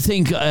 Why do you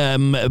think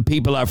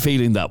people are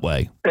feeling that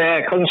way?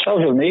 Because of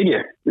social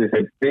media is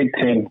a big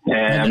thing.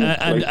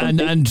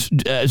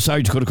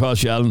 Sorry to cut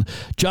across you, Alan.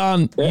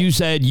 John, you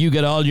said you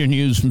get all your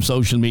news from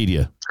social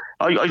media.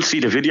 I see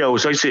the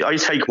videos. I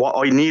take what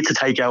I need to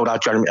take out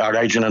at Jeremy or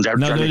Adrian and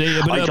Jeremy.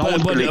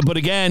 But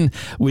again,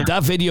 with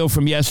that video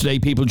from yesterday,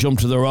 people jump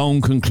to their own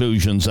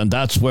conclusions, and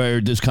that's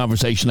where this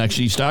conversation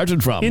actually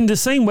started from. In the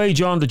same way,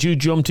 John, that you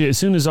jumped to, as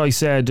soon as I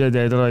said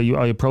that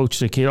I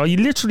approached the kid, I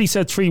literally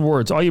said 3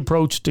 words. I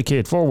approached the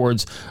kid, 4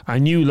 words,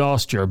 and you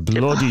lost your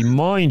bloody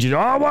mind.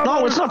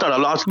 No, it's not that I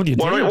lost.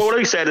 What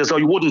I said is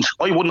I wouldn't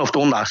have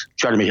done that,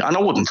 Jeremy, and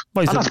I wouldn't.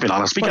 And that's been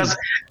honest, because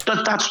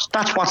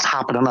that's what's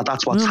happening, and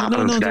that's what's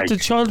happening today. The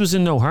child was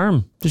in no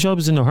harm.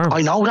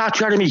 I know that,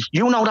 Jeremy.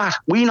 You know that.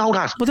 We know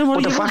that. But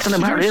the fact of the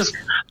matter is,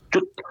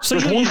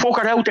 there's one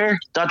fucker out there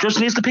that just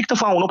needs to pick the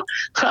phone up.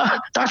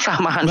 That's that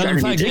man,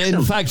 Jeremy Dixon.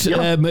 In fact,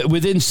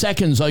 within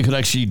seconds, I could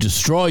actually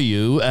destroy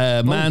you.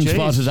 Man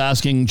spotted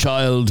asking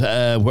child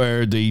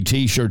where the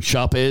T-shirt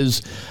shop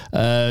is.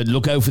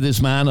 Look out for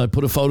this man. I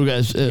put a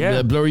photograph,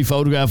 a blurry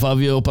photograph of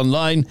you up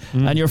online,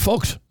 and you're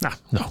fucked.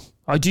 No.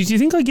 Do you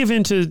think I give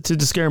in to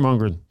the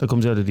scaremongering that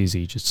comes out of these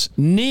Egypts?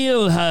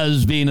 Neil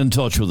has been in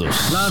touch with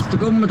us. Lads, the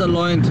government are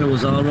lying to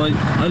us, all right.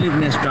 I live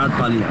in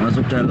Stradbally, and I was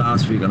up there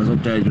last week, and I was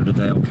up there the other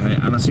day, okay,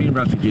 and I seen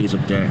refugees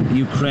up there,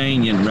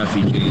 Ukrainian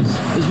refugees,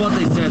 is what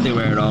they said they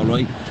were, all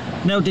right.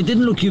 Now, they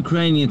didn't look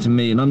Ukrainian to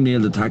me, and I'm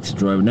Neil, the taxi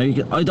driver. Now,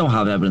 I don't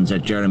have evidence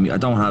yet, Jeremy. I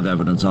don't have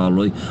evidence, all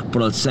right,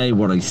 but I'll say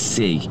what I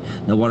see.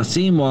 Now, what I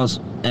seen was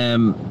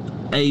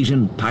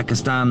Asian,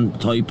 Pakistan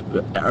type,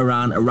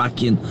 Iran,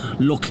 Iraqian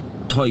look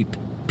type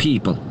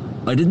people.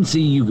 I didn't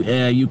see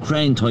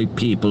Ukraine type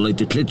people like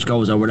the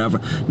Klitschko's or whatever.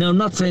 Now, I'm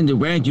not saying they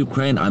weren't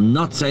Ukraine. I'm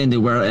not saying they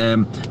were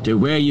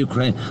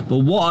Ukraine. But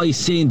what I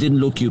seen didn't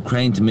look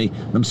Ukraine to me.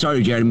 I'm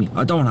sorry, Jeremy.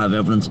 I don't have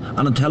evidence,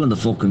 and I'm telling the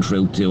fucking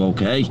truth too.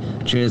 Okay.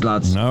 Cheers,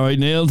 lads. All right,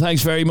 Neil.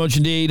 Thanks very much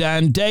indeed.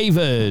 And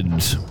David,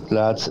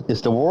 lads,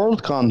 is the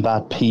world gone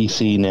that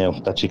PC now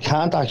that you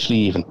can't actually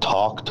even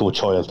talk to a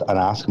child and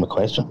ask him a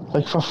question?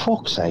 Like, for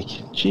fuck's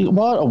sake, gee,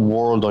 what a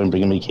world I'm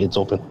bringing my kids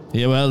up in.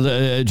 Yeah,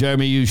 well,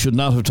 Jeremy, you should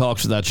not have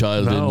talked to that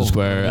child in the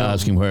square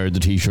asking where the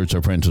T-shirts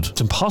are printed.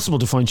 It's impossible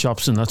to find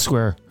shops in that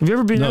square. Have you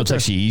ever been out there? No, it's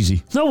actually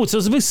easy. No,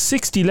 there's about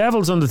 60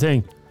 levels on the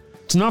thing.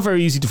 It's not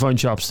very easy to find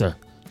shops there.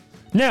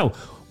 Now,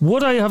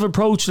 would I have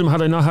approached them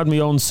had I not had my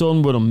own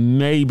son with him?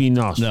 Maybe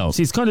not. No.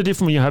 See, it's kind of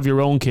different when you have your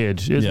own kid,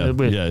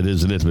 isn't it? Yeah, it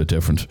is a little bit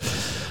different.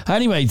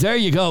 Anyway, there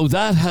you go.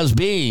 That has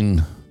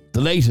been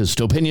the latest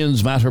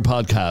Opinions Matter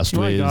podcast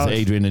with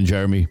Adrian and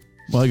Jeremy.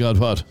 My God,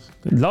 what?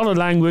 A lot of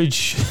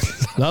language.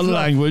 A lot of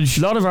language.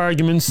 A lot of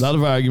arguments. A lot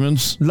of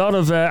arguments. A lot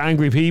of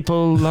angry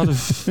people. A lot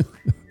of...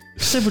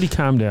 Just everybody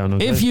calm down,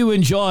 okay? If you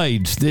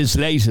enjoyed this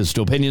latest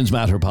Opinions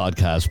Matter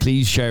podcast,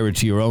 please share it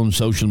to your own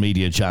social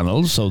media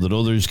channels so that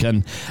others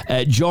can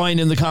join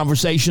in the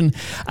conversation.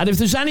 And if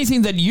there's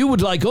anything that you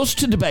would like us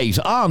to debate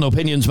on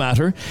Opinions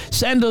Matter,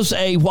 send us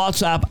a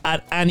WhatsApp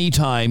at any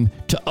time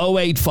to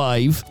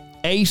 085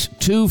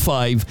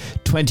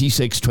 825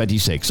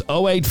 2626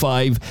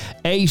 085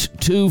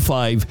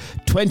 825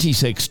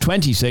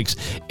 2626.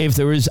 If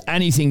there is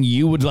anything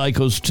you would like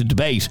us to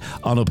debate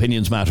on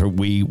Opinions Matter,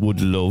 we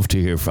would love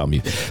to hear from you.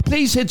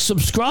 Please hit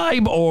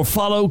subscribe or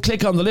follow.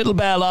 Click on the little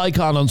bell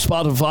icon on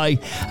Spotify,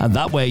 and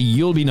that way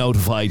you'll be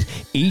notified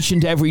each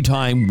and every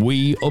time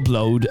we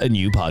upload a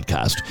new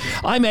podcast.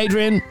 I'm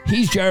Adrian,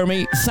 he's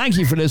Jeremy. Thank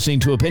you for listening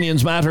to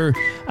Opinions Matter,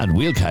 and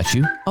we'll catch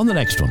you on the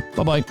next one.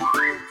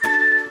 Bye-bye.